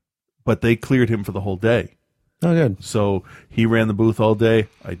 But they cleared him for the whole day. Oh, good. So he ran the booth all day.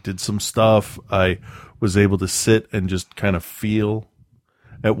 I did some stuff. I was able to sit and just kind of feel.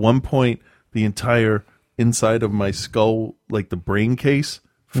 At one point, the entire inside of my skull, like the brain case,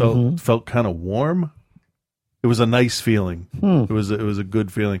 felt kind of warm. It was a nice feeling. It was a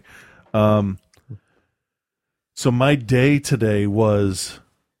good feeling. So my day today was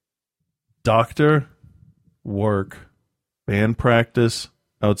doctor, work, band practice,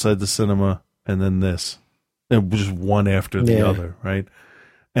 outside the cinema, and then this. It was just one after the other, right?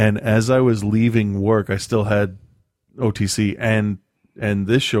 And as I was leaving work, I still had OTC and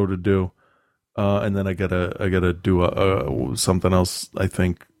this show to do, and then I gotta do something else. I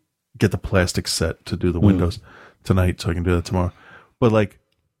think get the plastic set to do the windows tonight, so I can do that tomorrow. But like,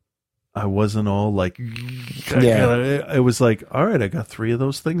 I wasn't all like, it was like, all right, I got 3 of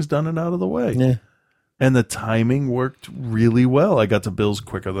those things done and out of the way. Yeah. And the timing worked really well. I got to bills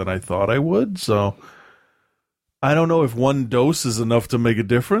quicker than I thought I would. So I don't know if one dose is enough to make a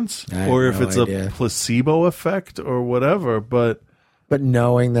difference or if it's a placebo effect or whatever. But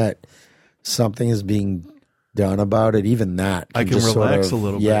knowing that something is being done about it, even that, I can relax a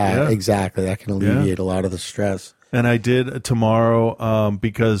little bit. Yeah, exactly. That can alleviate a lot of the stress. And I did tomorrow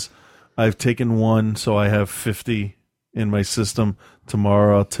because I've taken one, so I have 50 in my system.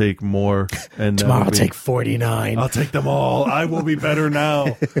 Tomorrow I'll take more, and tomorrow I'll take 49. I'll take them all. I will be better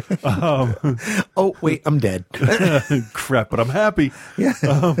now. Oh wait, I'm dead. Crap, but I'm happy. Yeah.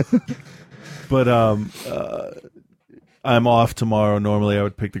 I'm off tomorrow. Normally I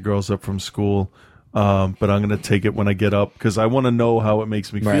would pick the girls up from school, but I'm going to take it when I get up because I want to know how it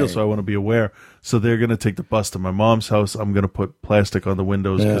makes me feel. So I want to be aware. So they're going to take the bus to my mom's house. I'm going to put plastic on the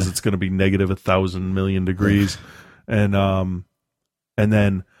windows because it's going to be negative 1,000 million degrees. And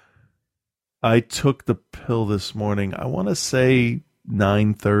then I took the pill this morning. I want to say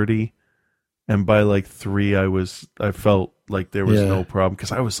 9:30, and by like 3, I felt like there was no problem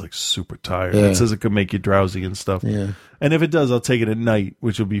because I was like super tired. It says it could make you drowsy and stuff. Yeah. And if it does, I'll take it at night,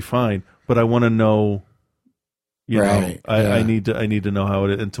 which will be fine. But I want to know, I need to know how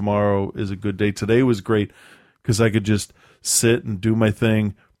it is. And tomorrow is a good day. Today was great because I could just sit and do my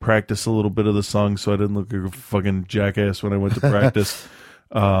thing, practice a little bit of the song so I didn't look like a fucking jackass when I went to practice.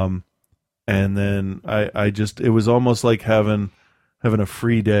 And then it was almost like having a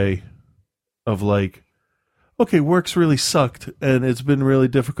free day of like, okay, work's really sucked and it's been really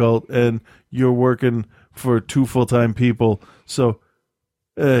difficult and you're working for 2 full-time people. So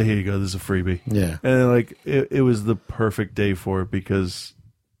here you go. This is a freebie. Yeah. And like, it was the perfect day for it because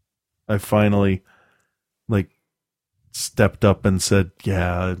I finally like stepped up and said,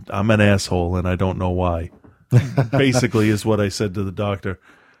 yeah, I'm an asshole and I don't know why. Basically is what I said to the doctor.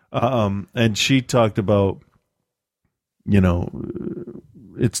 And she talked about,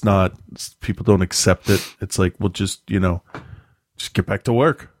 it's not, people don't accept it. It's like, well, just get back to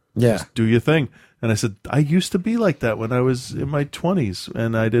work. Yeah. Just do your thing. And I said, I used to be like that when I was in my 20s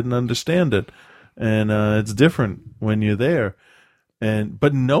and I didn't understand it. And it's different when you're there.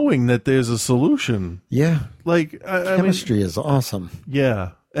 But knowing that there's a solution. Yeah. Like, chemistry is awesome.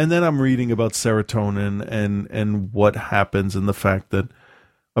 Yeah. And then I'm reading about serotonin and what happens and the fact that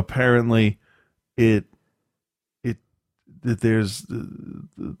apparently that there's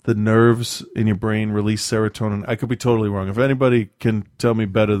the nerves in your brain release serotonin. I could be totally wrong. If anybody can tell me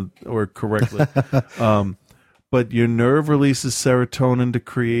better or correctly, but your nerve releases serotonin to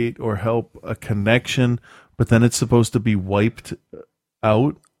create or help a connection, but then it's supposed to be wiped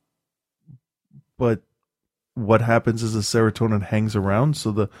out. But what happens is the serotonin hangs around.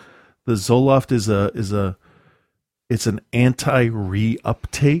 So the Zoloft it's an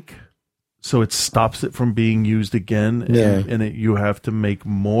anti-reuptake. So it stops it from being used again, and you have to make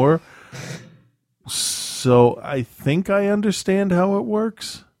more. So I think I understand how it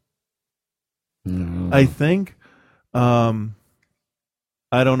works. I think. I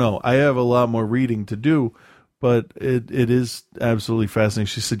don't know. I have a lot more reading to do, but it is absolutely fascinating.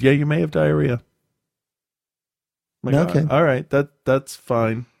 She said, yeah, you may have diarrhea. I'm like, okay. All right, that's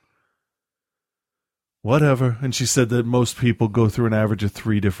fine. Whatever. And she said that most people go through an average of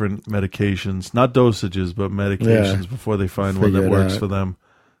 3 different medications, not dosages, but medications before they find one that works for them.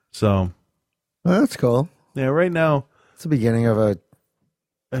 So, well, that's cool. Yeah, right now it's the beginning of a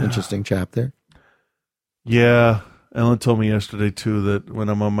interesting chapter. Yeah, Ellen told me yesterday too that when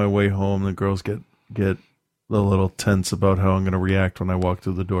I'm on my way home, the girls get a little tense about how I'm going to react when I walk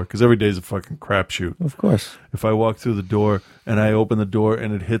through the door because every day is a fucking crapshoot. Of course. If I walk through the door and I open the door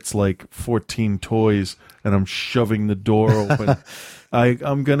and it hits like 14 toys and I'm shoving the door open,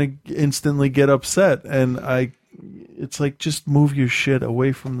 I'm going to instantly get upset. And it's like, just move your shit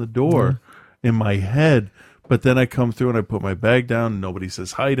away from the door in my head. But then I come through and I put my bag down. Nobody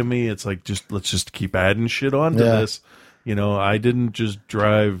says hi to me. It's like, let's just keep adding shit onto this. You know, I didn't just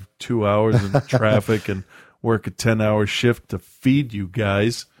drive 2 hours in traffic and work a 10-hour shift to feed you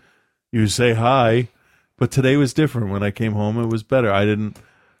guys. You say hi. But today was different. When I came home, it was better. I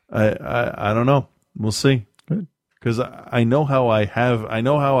don't know. We'll see. Good. Because I know how I have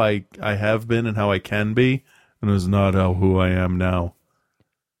been and how I can be, and it was not who I am now.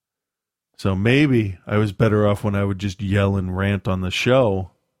 So maybe I was better off when I would just yell and rant on the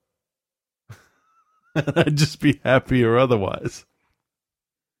show. I'd just be happier otherwise.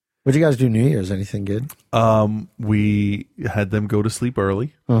 What'd you guys do New Year's? Anything good? We had them go to sleep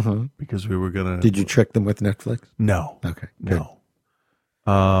early because we were gonna. Did you trick them with Netflix? No. Okay. Good.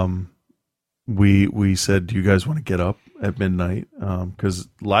 No. We said, do you guys want to get up at midnight? Because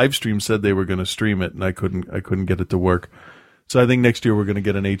Livestream said they were going to stream it, and I couldn't get it to work. So I think next year we're going to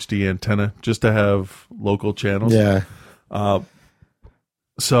get an HD antenna just to have local channels. Yeah.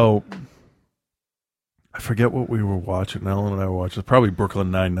 So I forget what we were watching. Ellen and I were watching probably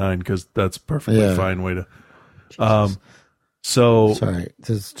Brooklyn Nine-Nine because that's a perfectly fine way to. So sorry, this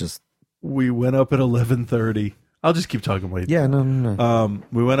is just. We went up at 11:30. I'll just keep talking later. Yeah, no.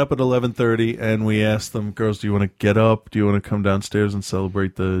 We went up at 11:30 and we asked them, girls, do you want to get up? Do you want to come downstairs and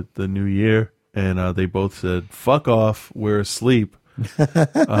celebrate the new year? And they both said, fuck off. We're asleep.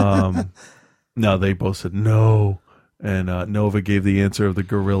 No, they both said no. And Nova gave the answer of the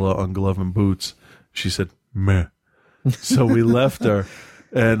gorilla on Glove and Boots. She said, meh. So we left her,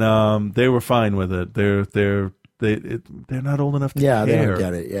 and they were fine with it. They're not old enough to care. They don't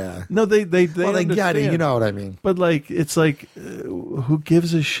get it. Yeah. No, they well, they get it. You know what I mean. But like, it's like, who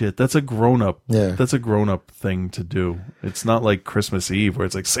gives a shit? That's a grown up. Yeah. That's a grown up thing to do. It's not like Christmas Eve where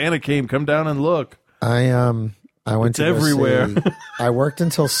it's like Santa came, come down and look. I went to everywhere. I worked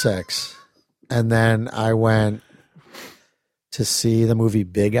until 6, and then I went to see the movie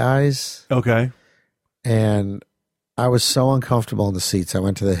Big Eyes. Okay. And I was so uncomfortable in the seats. I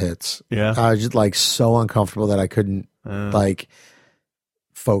went to the hits. Yeah. I was just like so uncomfortable that I couldn't I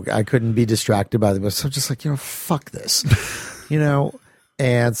couldn't be distracted by them. So I'm just like, fuck this,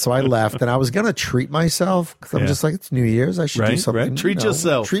 And so I left, and I was going to treat myself because I'm just like, it's New Year's. I should do something. Right. Treat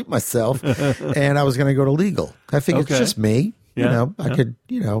yourself. Treat myself. And I was going to go to Legal. I figured it's just me. I could,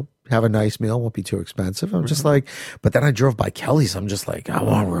 have a nice meal. Won't be too expensive. I'm just like, but then I drove by Kelly's. I'm just like, I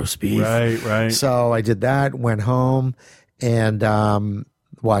want roast beef. Right. So I did that, went home, and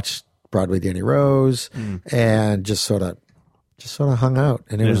watched Broadway Danny Rose, and just sort of hung out,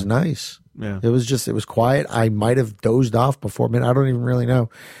 and it was nice. Yeah. It was quiet. I might have dozed off before midnight. I don't even really know.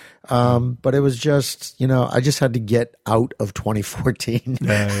 But it was just, I just had to get out of 2014.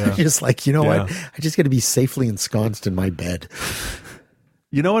 Yeah. Just like, what? I just got to be safely ensconced in my bed.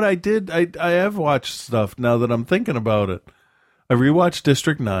 You know what I did? I have watched stuff now that I'm thinking about it. I rewatched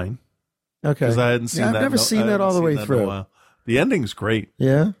District 9. Okay. Because I hadn't seen that. I've never seen that all the way through. The ending's great.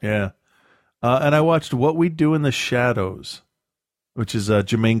 Yeah? Yeah. And I watched What We Do in the Shadows, which is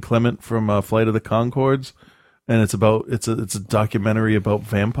Jermaine Clement from Flight of the Conchords. And it's a documentary about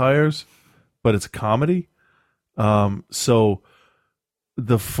vampires, but it's a comedy. So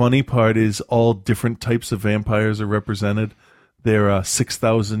the funny part is all different types of vampires are represented. Their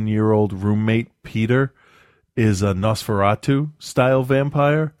 6,000-year-old roommate, Peter, is a Nosferatu-style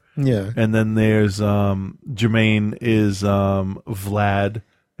vampire. Yeah. And then there's Jermaine is Vlad,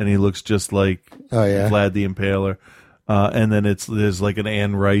 and he looks just like Vlad the Impaler. And then there's like an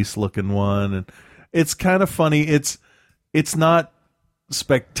Anne Rice-looking one. And it's kind of funny. It's not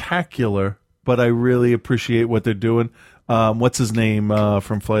spectacular, but I really appreciate what they're doing. What's his name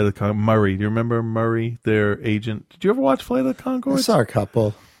from Flight of the Conchords? Murray. Do you remember Murray, their agent? Did you ever watch Flight of the Conchords? I saw a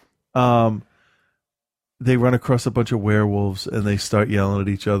couple. They run across a bunch of werewolves, and they start yelling at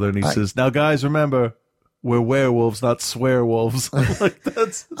each other, and he says, now, guys, remember, we're werewolves, not swearwolves. Like,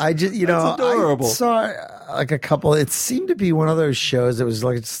 that's adorable. I saw like a couple. It seemed to be one of those shows that was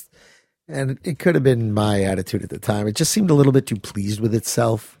like, and it could have been my attitude at the time. It just seemed a little bit too pleased with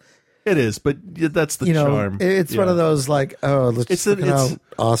itself. It is, but that's the charm. It's one of those like, look how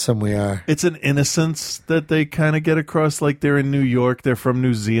awesome we are. It's an innocence that they kind of get across. Like they're in New York, they're from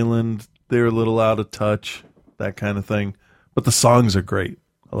New Zealand, they're a little out of touch, that kind of thing. But the songs are great.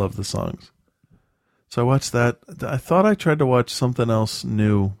 I love the songs. So I watched that. I thought I tried to watch something else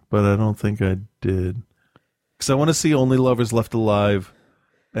new, but I don't think I did. Because I want to see Only Lovers Left Alive.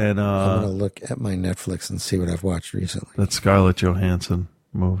 And I'm going to look at my Netflix and see what I've watched recently. That Scarlett Johansson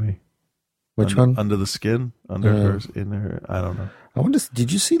movie. Which one? Under the Skin? Under her, in her, I don't know. I wonder,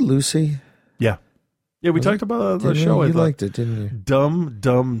 did you see Lucy? Yeah. Yeah, we talked about it on the show. You liked it, didn't you?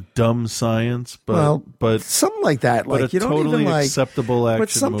 Dumb science, but something like that. But like a you don't totally even like acceptable action But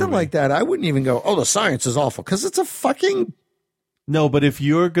something movie. like that, I wouldn't even go, "Oh, the science is awful," because it's a fucking. No, but if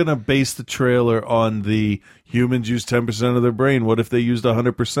you're gonna base the trailer on the humans use 10% of their brain, what if they used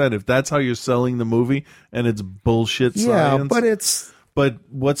 100%? If that's how you're selling the movie and it's bullshit science, but it's. But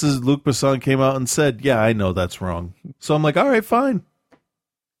Luc Besson came out and said, "Yeah, I know that's wrong." So I'm like, "All right, fine."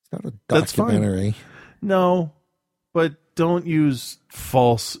 It's not a That's fine. documentary. No, but don't use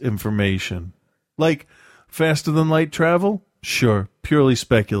false information. Like faster than light travel? Sure, purely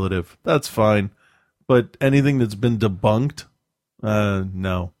speculative. That's fine. But anything that's been debunked?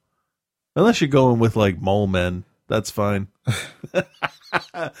 No. Unless you're going with like mole men, that's fine. I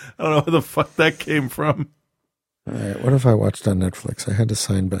don't know where the fuck that came from. All right, what if I watched on Netflix? I had to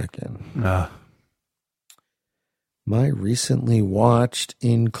sign back in. My recently watched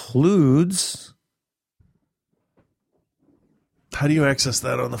includes. How do you access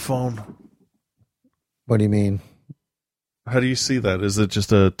that on the phone? What do you mean? How do you see that? Is it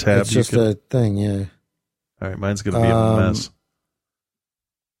just a tab? It's just a thing, yeah. All right, mine's going to be a mess.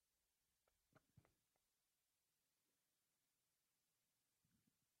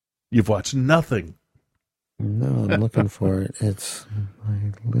 You've watched nothing. No, I'm looking for it. It's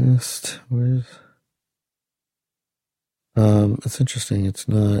my list. Where's? It's interesting. It's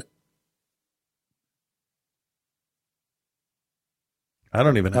not. I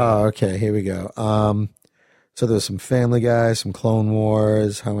don't even know. Oh, okay. Here we go. So there's some Family Guy, some Clone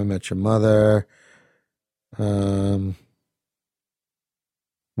Wars, How I Met Your Mother,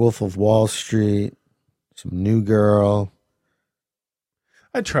 Wolf of Wall Street, some New Girl.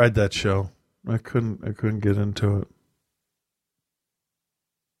 I tried that show. I couldn't get into it.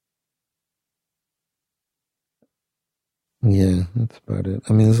 Yeah, that's about it.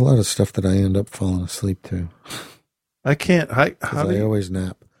 I mean, there's a lot of stuff that I end up falling asleep to. I can't. I always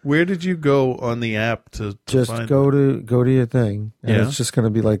nap. Where did you go on the app to just find go to your thing, and Yeah? it's just going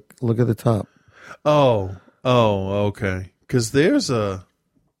to be like, look at the top. Oh, okay. Because there's on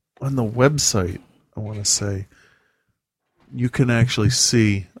the website. I want to say you can actually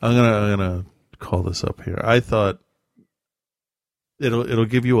see. I'm gonna call this up here. I thought it'll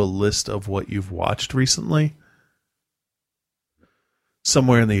give you a list of what you've watched recently.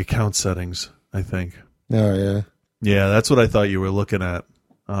 Somewhere in the account settings, I think. Oh yeah. Yeah, that's what I thought you were looking at.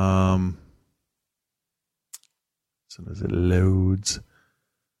 As soon as it loads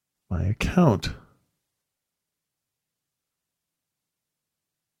my account.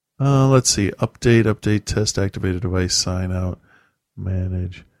 Let's see. Update, test activated device, sign out,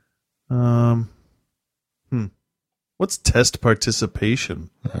 manage. What's test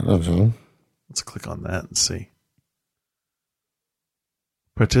participation? I don't know. Let's click on that and see.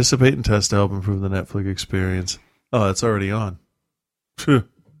 Participate in test to help improve the Netflix experience. Oh, it's already on. Phew.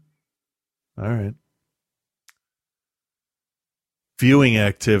 All right. Viewing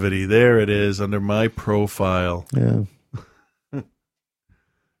activity. There it is under my profile. Yeah.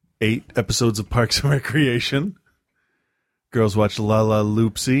 8 episodes of Parks and Recreation. Girls watch La La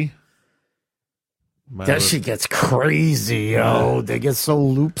Loopsy. That shit gets crazy, yo. They get so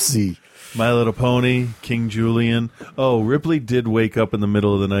loopsy. My Little Pony, King Julian. Oh, Ripley did wake up in the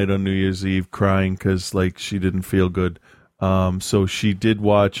middle of the night on New Year's Eve crying because like she didn't feel good. So she did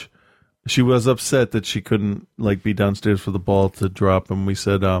watch. She was upset that she couldn't like be downstairs for the ball to drop, and we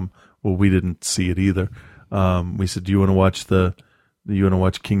said, well, we didn't see it either. We said, do you want to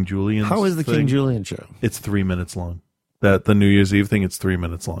watch King Julian? How is the King Julian show? It's 3 minutes long. The New Year's Eve thing, it's 3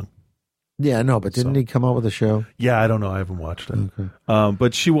 minutes long. Yeah, I know, but didn't he come out with a show? Yeah, I don't know. I haven't watched it. Okay.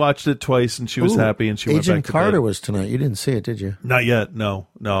 But she watched it twice, and she was happy, and she went Agent back to Carter bed. was tonight. You didn't see it, did you? Not yet. No,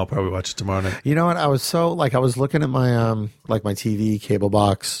 I'll probably watch it tomorrow night. You know what? I was so like I was looking at my my TV, cable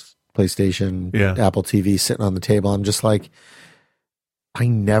box, PlayStation, Apple TV sitting on the table. I'm just like, I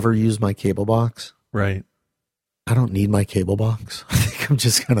never use my cable box. Right. I don't need my cable box. I think I'm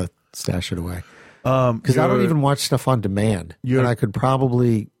just gonna stash it away because I don't even watch stuff on demand, and I could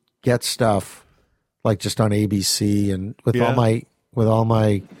probably get stuff like just on ABC and with all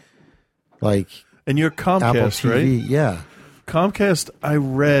my like. And you're Comcast, Apple TV, right? Yeah. Comcast, I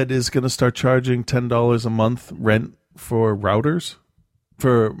read, is going to start charging $10 a month rent for routers,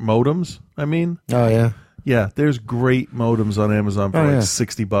 for modems. I mean, oh yeah, yeah. There's great modems on Amazon for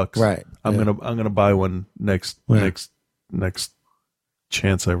 $60. Right. I'm gonna buy one next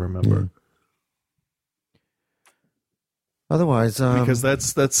chance I remember. Otherwise, because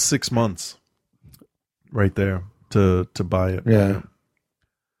that's 6 months, right there to buy it. Yeah.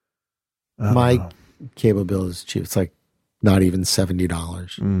 My cable bill is cheap. It's like not even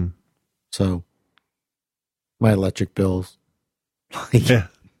 $70. So My electric bill's like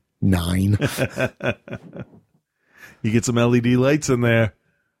 9. You get some LED lights in there,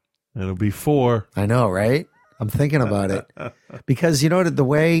 it'll be 4. I know, right? I'm thinking about it because you know the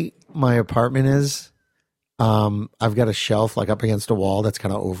way my apartment is. I've got a shelf like up against a wall that's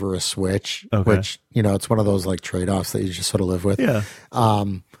kind of over a switch, which it's one of those like trade-offs that you just sort of live with. Yeah.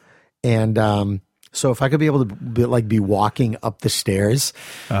 So if I could be able to be walking up the stairs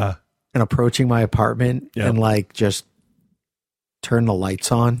and approaching my apartment and like just turn the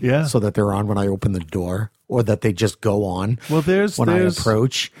lights on, so that they're on when I open the door, or that they just go on. Well, when I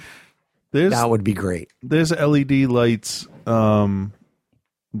approach. That would be great. There's LED lights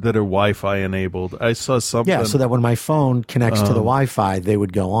that are Wi-Fi enabled. I saw something. Yeah, so that when my phone connects to the Wi-Fi, they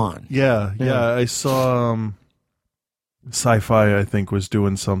would go on. Yeah. I saw Sci-Fi, I think, was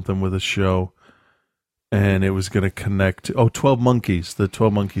doing something with a show, and it was going to connect. 12 Monkeys, the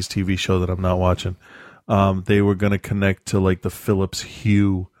 12 Monkeys TV show that I'm not watching. They were going to connect to like the Philips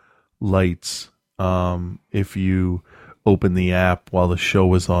Hue lights. If you open the app while the show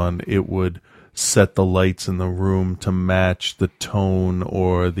was on, it would set the lights in the room to match the tone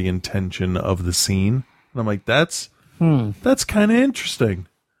or the intention of the scene. And I'm like, that's kind of interesting.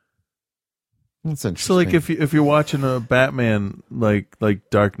 That's interesting. So like if you're watching a Batman like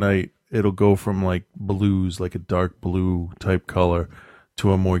Dark Knight, it'll go from like blues, like a dark blue type color,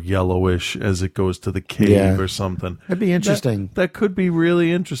 to a more yellowish as it goes to the cave or something. That'd be interesting. That could be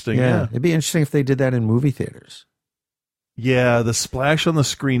really interesting. Yeah. It'd be interesting if they did that in movie theaters. Yeah, the splash on the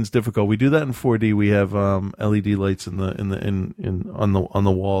screen's difficult. We do that in 4D. We have LED lights on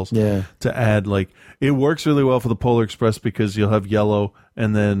the walls. Yeah. To add, like, it works really well for the Polar Express because you'll have yellow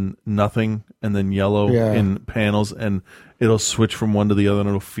and then nothing and then yellow in panels, and it'll switch from one to the other, and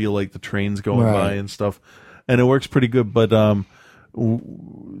it'll feel like the train's going by and stuff. And it works pretty good, but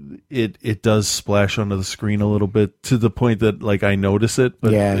it does splash onto the screen a little bit to the point that like I notice it,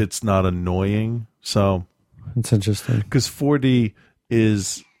 but it's not annoying. So it's interesting because 4D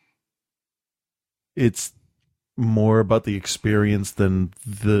it's more about the experience than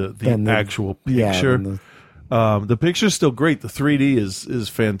the actual picture. The picture's still great. The 3D is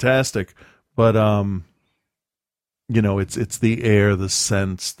fantastic, but it's the air, the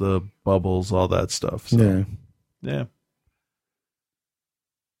scents, the bubbles, all that stuff. So, yeah.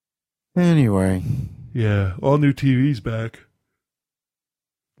 Anyway. Yeah, all new TV's back.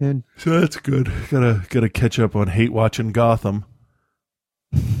 Good. So that's good. Gotta catch up on hate watching Gotham.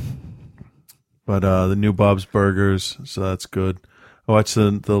 But the new Bob's Burgers, so that's good. I watched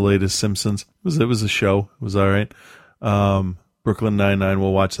the latest Simpsons. It was a show. It was all right. Brooklyn Nine-Nine,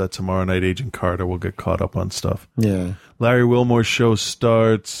 we'll watch that tomorrow night. Agent Carter, we'll get caught up on stuff. Yeah. Larry Wilmore's show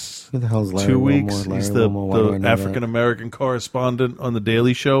starts Who the hell's Larry 2 weeks. Wilmore? He's Larry the African-American correspondent on The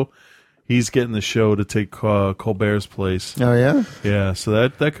Daily Show. He's getting the show to take Colbert's place. Oh, yeah? Yeah, so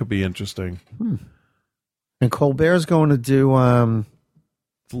that could be interesting. And Colbert's going to do...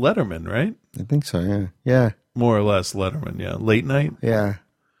 Letterman, right? I think so, yeah. Yeah. More or less Letterman, yeah. Late night? Yeah.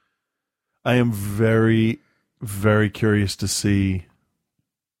 I am very, very curious to see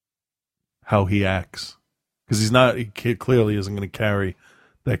how he acts. Because he clearly isn't going to carry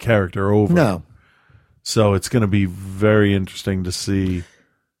that character over. No. So it's going to be very interesting to see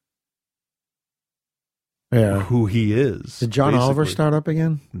who he is. Did John Oliver start up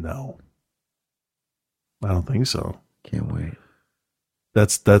again? No. I don't think so. Can't wait.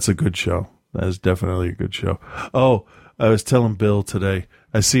 That's a good show. That is definitely a good show. Oh, I was telling Bill today,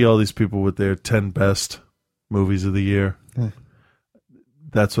 I see all these people with their 10 best movies of the year.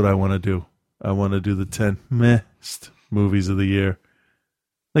 That's what I want to do. I want to do the 10 best movies of the year.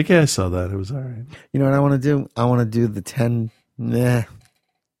 Like, yeah, I saw that. It was all right. You know what I want to do? I want to do the 10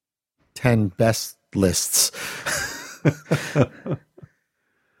 best lists. The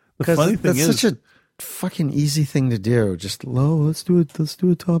funny thing is, that's such a fucking easy thing to do. Just let's do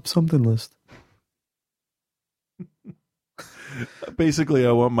a top something list. Basically,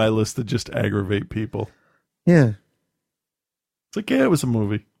 I want my list to just aggravate people. Yeah. It's like, yeah, it was a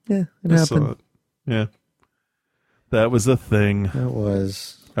movie. Yeah, it happened. Yeah. That was a thing. It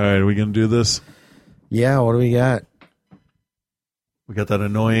was. All right, are we going to do this? Yeah, what do we got? We got that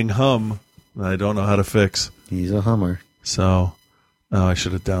annoying hum that I don't know how to fix. He's a hummer. So, I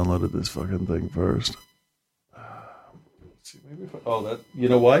should have downloaded this fucking thing first. Let's see, maybe you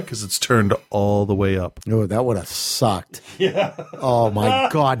know why? Because it's turned all the way up. Oh, that would have sucked. Yeah. Oh, my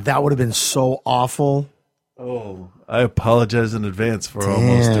God. That would have been so awful. Oh, I apologize in advance for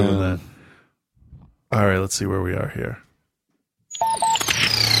almost doing that. All right, let's see where we are here.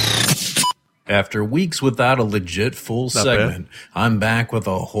 After weeks without a legit full segment, I'm back with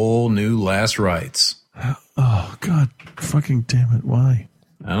a whole new Last Rites. Oh, God. Fucking damn it. Why?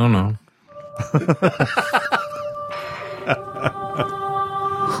 I don't know.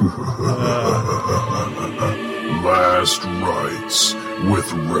 Last Rites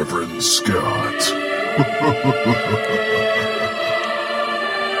with Reverend Scott.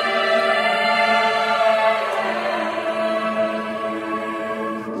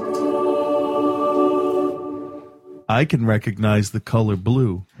 I can recognize the color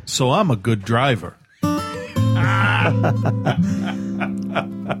blue, so I'm a good driver.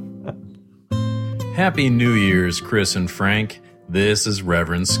 Happy New Year's, Chris and Frank. This is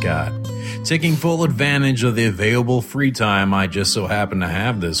Reverend Scott, taking full advantage of the available free time I just so happen to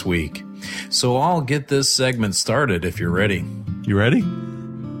have this week. So I'll get this segment started if you're ready. You ready?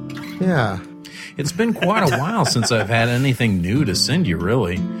 Yeah. It's been quite a while since I've had anything new to send you,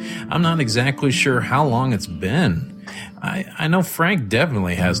 really. I'm not exactly sure how long it's been. I know Frank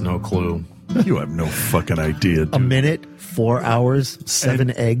definitely has no clue. You have no fucking idea, dude. A minute, 4 hours,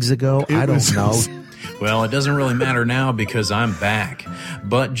 7 eggs ago? I don't know. Well, it doesn't really matter now because I'm back.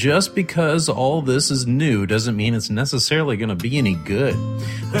 But just because all this is new doesn't mean it's necessarily going to be any good.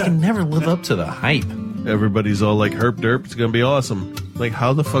 I can never live up to the hype. Everybody's all like, herp derp, it's going to be awesome. Like,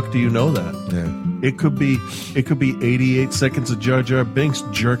 how the fuck do you know that? Yeah. It could be 88 seconds of Jar Jar Binks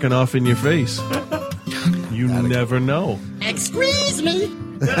jerking off in your face. You never know. Excuse me.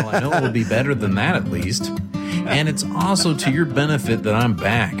 Well, I know it will be better than that at least. And it's also to your benefit that I'm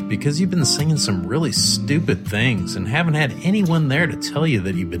back because you've been singing some really stupid things and haven't had anyone there to tell you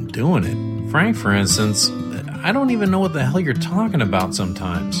that you've been doing it. Frank, for instance, I don't even know what the hell you're talking about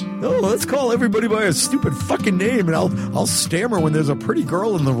sometimes. Oh, let's call everybody by a stupid fucking name, and I'll stammer when there's a pretty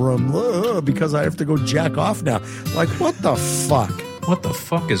girl in the room because I have to go jack off now. Like, what the fuck? What the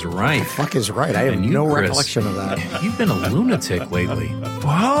fuck is right? What the fuck is right? I have no Chris, recollection of that. You've been a lunatic lately.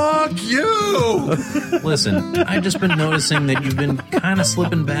 Fuck you! Listen, I've just been noticing that you've been kind of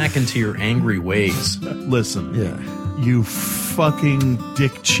slipping back into your angry ways. Listen. Yeah. You fucking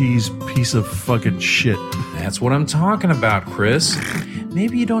dick cheese piece of fucking shit. That's what I'm talking about, Chris.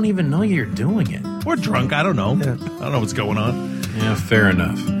 Maybe you don't even know you're doing it. Or drunk, I don't know. Yeah. I don't know what's going on. Yeah, fair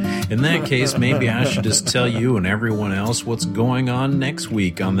enough. In that case, maybe I should just tell you and everyone else what's going on next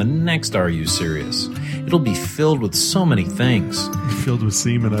week on the next Are You Serious? It'll be filled with so many things. Filled with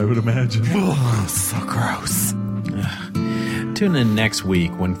semen, I would imagine. Oh, so gross. Tune in next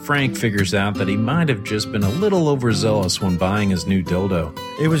week when Frank figures out that he might have just been a little overzealous when buying his new dildo.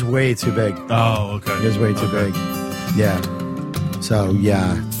 It was way too big. Oh, okay. It was way too big. Yeah. So,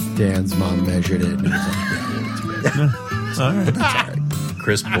 yeah, Dan's mom measured it. And it was like, way too big. All right.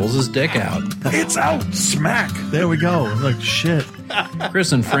 Chris pulls his dick out. It's out! Smack! There we go. Like, shit.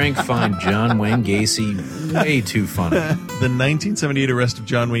 Chris and Frank find John Wayne Gacy way too funny. The 1978 arrest of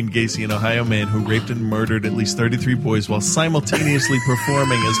John Wayne Gacy, an Ohio man who raped and murdered at least 33 boys while simultaneously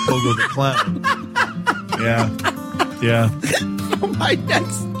performing as Pogo the Clown. Yeah. For my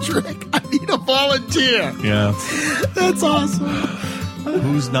next trick, I need a volunteer. Yeah. That's awesome.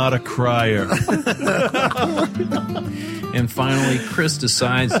 Who's not a crier? And finally, Chris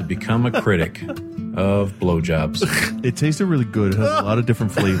decides to become a critic of blowjobs. It tasted really good. It has a lot of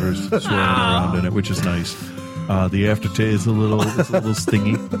different flavors swirling around in it, which is nice. The aftertaste is a little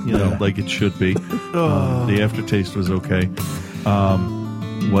stingy, like it should be. The aftertaste was okay.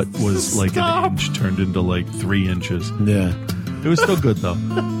 What was like an inch turned into like 3 inches. Yeah. It was still good, though.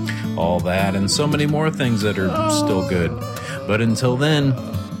 All that and so many more things that are still good. But until then,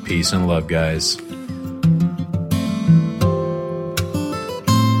 peace and love, guys.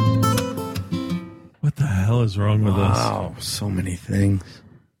 What the hell is wrong with us? Wow, so many things.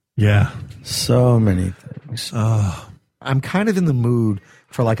 Yeah. So many things. I'm kind of in the mood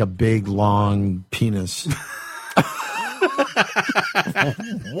for like a big, long penis.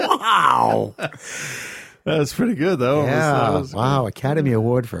 Wow. That's pretty good, though. Yeah. Wow. Academy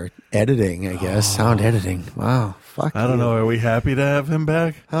Award for editing, I guess. Sound editing. Wow. Fuck. I don't know. Are we happy to have him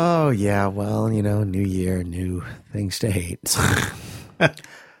back? Oh, yeah. Well, new year, new things to hate.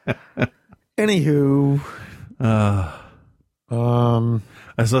 Anywho. I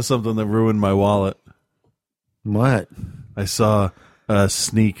saw something that ruined my wallet. What? I saw a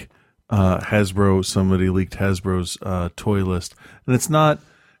sneak Hasbro. Somebody leaked Hasbro's toy list, and it's not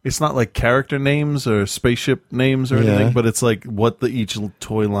like character names or spaceship names or anything, but it's like what each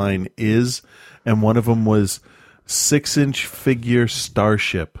toy line is, and one of them was 6-inch figure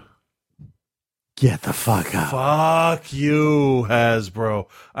Starship. Get the fuck out. Fuck you, Hasbro.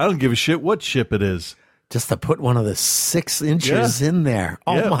 I don't give a shit what ship it is. Just to put one of the 6 inches in there.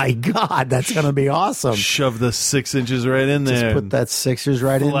 Oh my God, that's going to be awesome. Shove the 6 inches right in there. Just put that 6 inches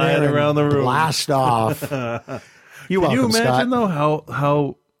right in there. Around the room. Blast off. Can you imagine though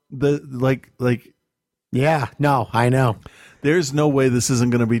how the like Yeah, no, I know. There's no way this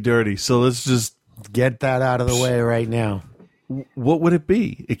isn't going to be dirty. So let's just get that out of the way right now. What would it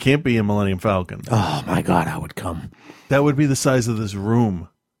be? It can't be a Millennium Falcon. Oh my God, I would come. That would be the size of this room.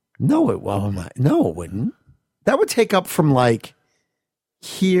 No, it won't. No, it wouldn't. That would take up from like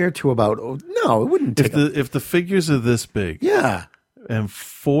here to about. No, it wouldn't. If the figures are this big, yeah, and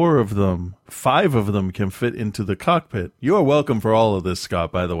 5 of them can fit into the cockpit. You are welcome for all of this,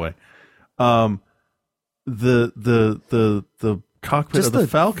 Scott. By the way, the cockpit Just of the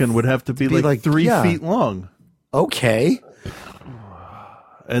Falcon would have to be like 3 feet long. Okay,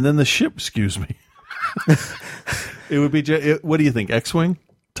 and then the ship. Excuse me. It would be. What do you think? X-wing,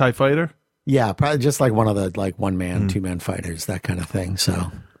 TIE fighter. Yeah, probably just like one of the like 1-man, 2-man fighters, that kind of thing.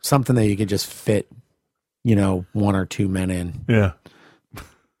 So something that you could just fit, 1 or 2 men in. Yeah.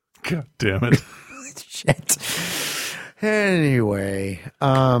 God damn it. Shit. Anyway,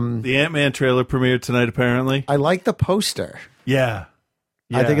 the Ant-Man trailer premiered tonight. Apparently, I like the poster. Yeah.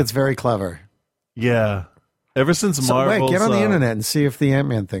 I think it's very clever. Yeah. Ever since Marvel, get on the internet and see if the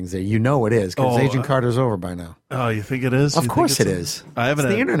Ant-Man thing's there. You know it is because Agent Carter's over by now. Oh, you think it is? Of course it is. I haven't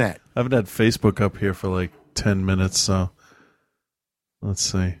it's the internet. I haven't had Facebook up here for like 10 minutes, so let's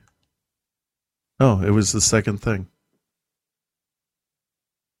see. Oh, it was the second thing.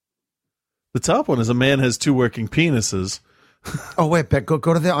 The top one is a man has 2 working penises. Oh wait, Beck, go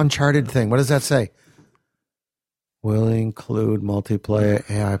to the Uncharted thing. What does that say? Will include multiplayer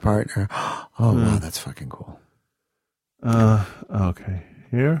AI partner. Oh wow, that's fucking cool. Okay.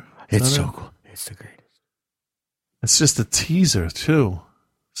 Here? It's so cool. It's the greatest. It's just a teaser too.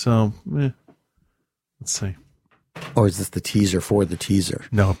 So let's see. Or is this the teaser for the teaser?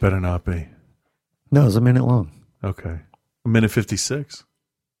 No, it better not be. No, it's a minute long. Okay. 1:56.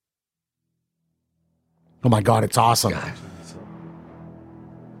 Oh my God, it's awesome. God.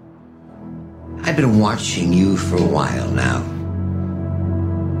 I've been watching you for a while now.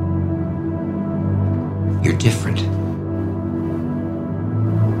 You're different.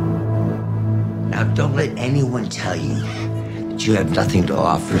 Now, don't let anyone tell you that you have nothing to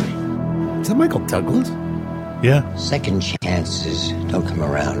offer. Is that Michael Douglas? Yeah. Second chances don't come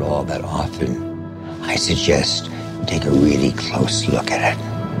around all that often. I suggest you take a really close look at it.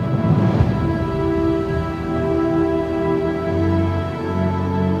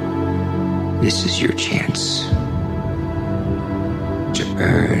 This is your chance to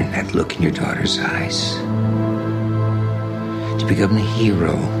earn that look in your daughter's eyes, to become the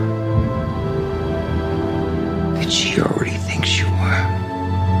hero that she already thinks you are.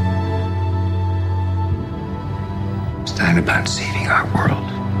 It's not about saving our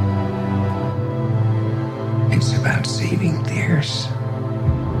world. It's about saving theirs.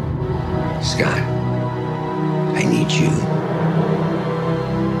 Scott, I need you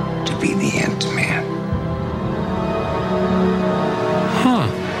to be the Ant-Man. Huh.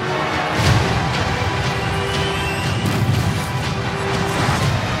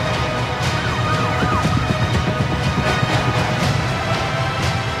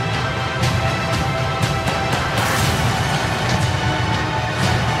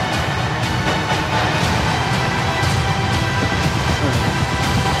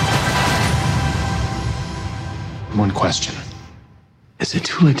 One question. Is it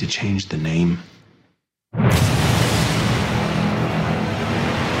too late to change the name?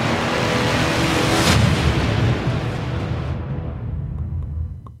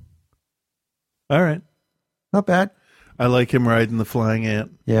 All right. Not bad. I like him riding the flying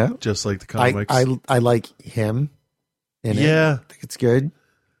ant. Yeah. Just like the comics. I like him in it. Yeah. I think it's good.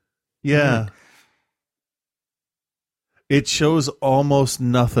 Yeah. It shows almost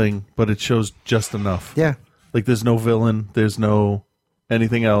nothing, but it shows just enough. Yeah. Like there's no villain, there's no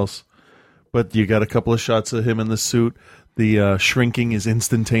anything else, but you got a couple of shots of him in the suit. The shrinking is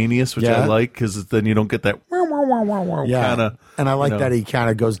instantaneous, which I like because then you don't get that kind of. And I like that he kind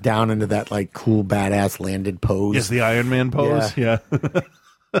of goes down into that like cool badass landed pose. Yes, the Iron Man pose. Yeah.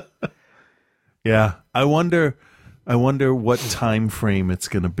 Yeah. I wonder what time frame it's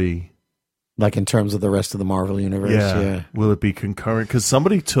going to be. Like in terms of the rest of the Marvel universe. Yeah. Will it be concurrent? Because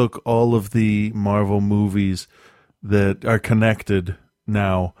somebody took all of the Marvel movies that are connected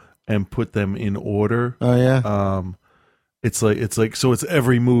now and put them in order. Oh yeah. It's like so it's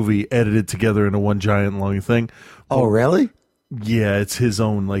every movie edited together into one giant long thing. Oh really? Yeah, it's his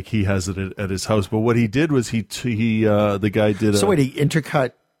own. Like he has it at his house. But what he did was he the guy did. So wait, he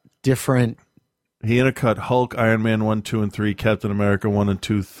intercut different He intercut Hulk, Iron Man 1, 2, and 3, Captain America 1 and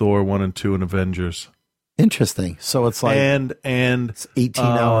 2, Thor 1 and 2, and Avengers. Interesting. So it's like and it's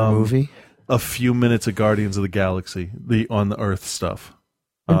 18-hour movie. A few minutes of Guardians of the Galaxy, the on the Earth stuff.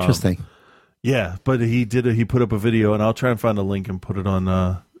 Interesting. Yeah, but he put up a video, and I'll try and find a link and put it on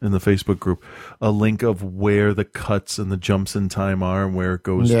in the Facebook group. A link of where the cuts and the jumps in time are and where it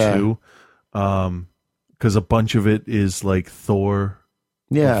goes to. Because a bunch of it is like Thor.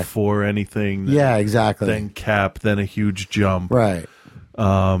 Yeah. Before anything. Yeah, exactly. Then Cap, then a huge jump. Right.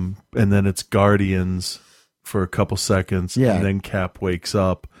 And then it's Guardians for a couple seconds. Yeah. And then Cap wakes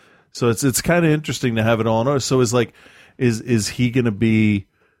up. So it's kind of interesting to have it all in order. So it's like, is he going to be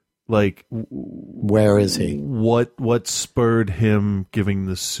like, where is he? What spurred him giving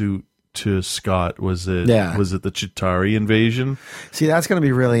the suit to Scott? Was it the Chitauri invasion? See, that's going to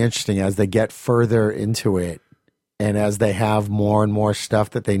be really interesting as they get further into it. And as they have more and more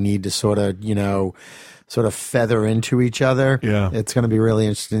stuff that they need to sort of feather into each other, it's going to be really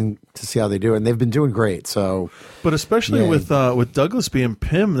interesting to see how they do it. And they've been doing great. So, but especially with Douglas being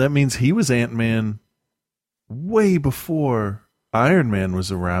Pym, that means he was Ant-Man way before Iron Man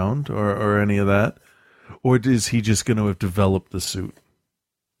was around or any of that. Or is he just going to have developed the suit?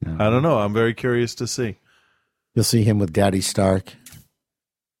 I don't know. I'm very curious to see. You'll see him with Daddy Stark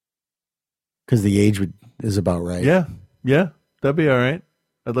because the age is about right. Yeah, that'd be all right.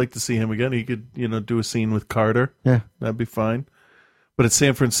 I'd like to see him again. He could, do a scene with Carter. Yeah, that'd be fine. But it's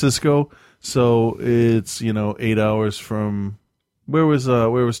San Francisco, so it's 8 hours from where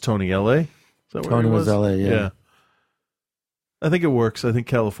was Tony? L.A. Is that where Tony was L.A. Yeah, I think it works. I think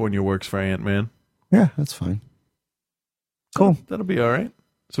California works for Ant-Man. Yeah, that's fine. Cool. That'll be all right.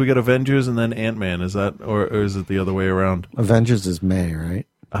 So we got Avengers and then Ant-Man. Is that or is it the other way around? Avengers is May, right?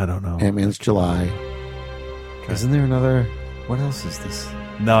 I don't know. Ant-Man's July. Okay. Isn't there another? What else is this?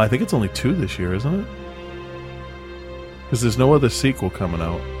 No, I think it's only 2 this year, isn't it? Because there's no other sequel coming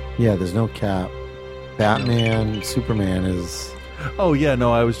out. Yeah, there's no Cap. Batman, Superman is... Oh, yeah,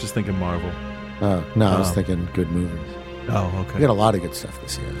 no, I was just thinking Marvel. Oh, no, I was thinking good movies. Oh, okay. We got a lot of good stuff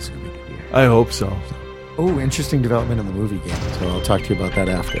this year. This is going to be a good year. I hope so. Oh, interesting development in the movie game. So I'll talk to you about that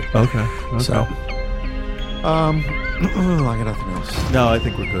after. Okay. So, I got nothing else. No, I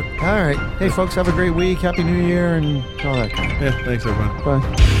think we're good. All right. Hey, folks, have a great week. Happy New Year and all that kind of. Yeah, thanks, everyone.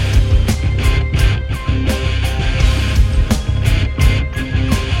 Bye.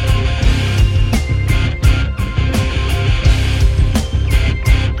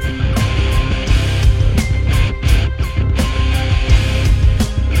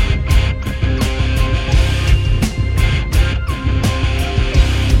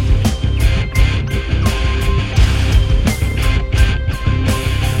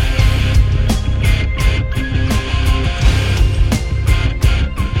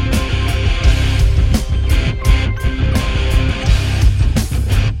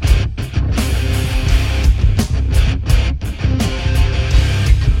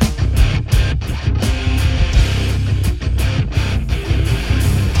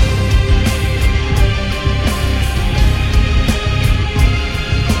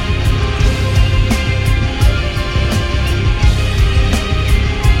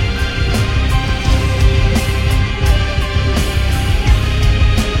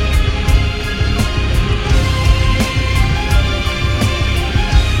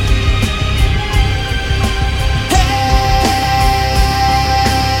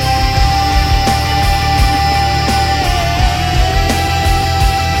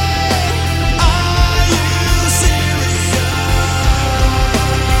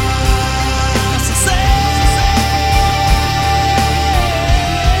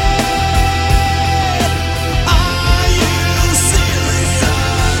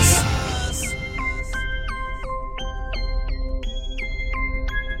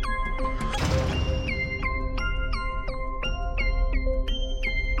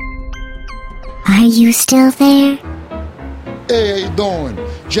 Are you still there? Hey, how you doing?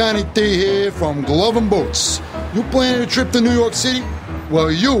 Johnny T here from Glove and Boots. You planning a trip to New York City?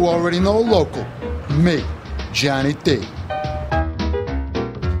 Well, you already know local. Me, Johnny T.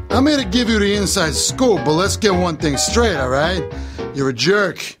 I'm here to give you the inside scoop, but let's get one thing straight, all right? You're a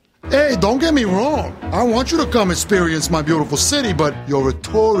jerk. Hey, don't get me wrong. I want you to come experience my beautiful city, but you're a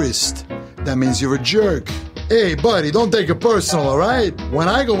tourist. That means you're a jerk. Hey, buddy, don't take it personal, all right? When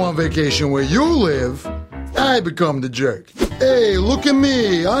I go on vacation where you live, I become the jerk. Hey, look at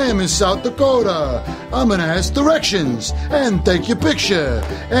me. I am in South Dakota. I'm gonna ask directions and take your picture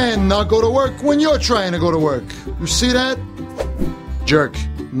and not go to work when you're trying to go to work. You see that? Jerk.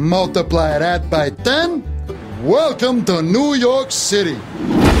 Multiply that by 10. Welcome to New York City.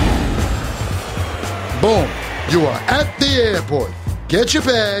 Boom. You are at the airport. Get your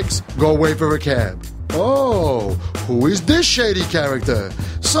bags, go wait for a cab. Oh, who is this shady character?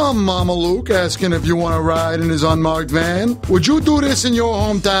 Some Mama Luke asking if you want to ride in his unmarked van. Would you do this in your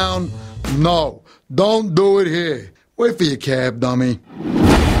hometown? No, don't do it here. Wait for your cab, dummy.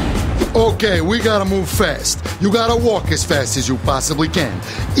 Okay, we gotta move fast. You gotta walk as fast as you possibly can.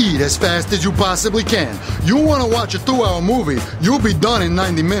 Eat as fast as you possibly can. You wanna watch a 2-hour movie, you'll be done in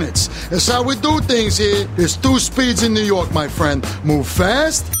 90 minutes. That's how we do things here. There's 2 speeds in New York, my friend. Move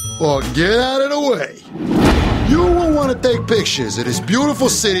fast or get out of the way. You will want to take pictures of this beautiful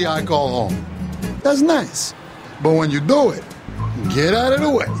city I call home. That's nice. But when you do it, get out of the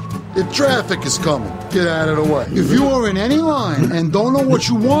way. If traffic is coming, get out of the way. If you are in any line and don't know what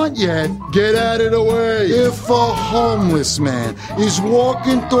you want yet, get out of the way. If a homeless man is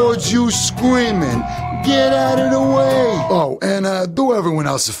walking towards you screaming, get out of the way. Oh, and do everyone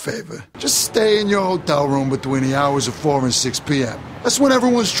else a favor. Just stay in your hotel room between the hours of 4 and 6 p.m. That's when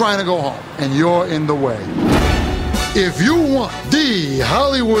everyone's trying to go home, and you're in the way. If you want the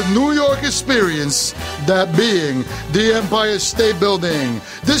Hollywood New York experience, that being the Empire State Building,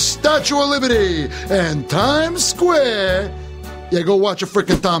 the Statue of Liberty, and Times Square, yeah, go watch a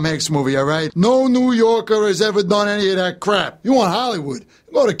freaking Tom Hanks movie, all right? No New Yorker has ever done any of that crap. You want Hollywood,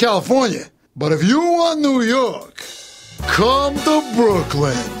 go to California. But if you want New York, come to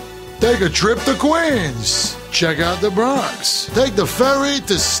Brooklyn. Take a trip to Queens. Check out the Bronx. Take the ferry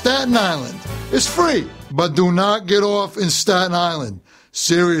to Staten Island. It's free. But do not get off in Staten Island.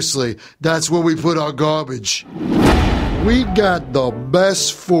 Seriously, that's where we put our garbage. We got the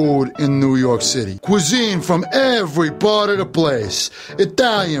best food in New York City. Cuisine from every part of the place.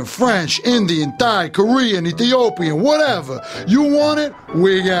 Italian, French, Indian, Thai, Korean, Ethiopian, whatever. You want it?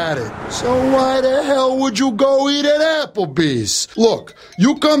 We got it. So why the hell would you go eat at Applebee's? Look,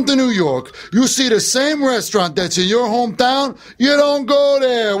 you come to New York, you see the same restaurant that's in your hometown, you don't go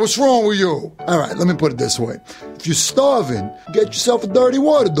there. What's wrong with you? All right, let me put it this way. If you're starving, get yourself a dirty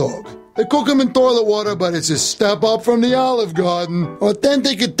water dog. They cook them in toilet water, but it's a step up from the Olive Garden.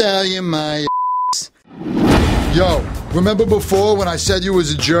 Authentic Italian, my ass. Yo, remember before when I said you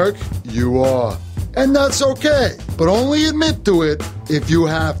was a jerk? You are. And that's okay, but only admit to it if you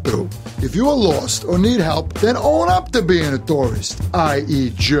have to. If you are lost or need help, then own up to being a tourist,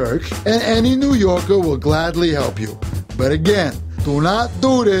 i.e. jerk, and any New Yorker will gladly help you. But again, do not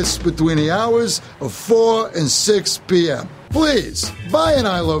do this between the hours of 4 and 6 p.m. Please, buy an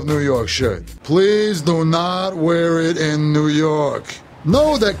I Love New York shirt. Please do not wear it in New York.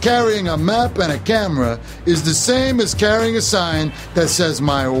 Know that carrying a map and a camera is the same as carrying a sign that says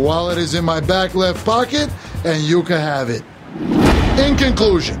my wallet is in my back left pocket and you can have it. In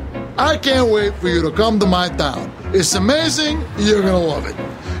conclusion, I can't wait for you to come to my town. It's amazing, you're gonna love it.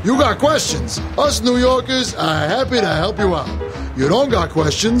 You got questions? Us New Yorkers are happy to help you out. You don't got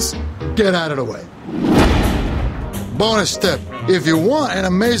questions? Get out of the way. Bonus tip. If you want an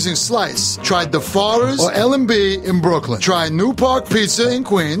amazing slice, try DeForest or L&B in Brooklyn. Try New Park Pizza in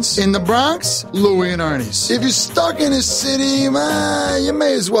Queens. In the Bronx, Louie and Ernie's. If you're stuck in a city, you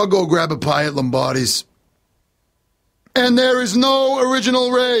may as well go grab a pie at Lombardi's. And there is no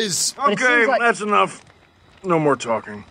original raise. Okay, that's enough. No more talking.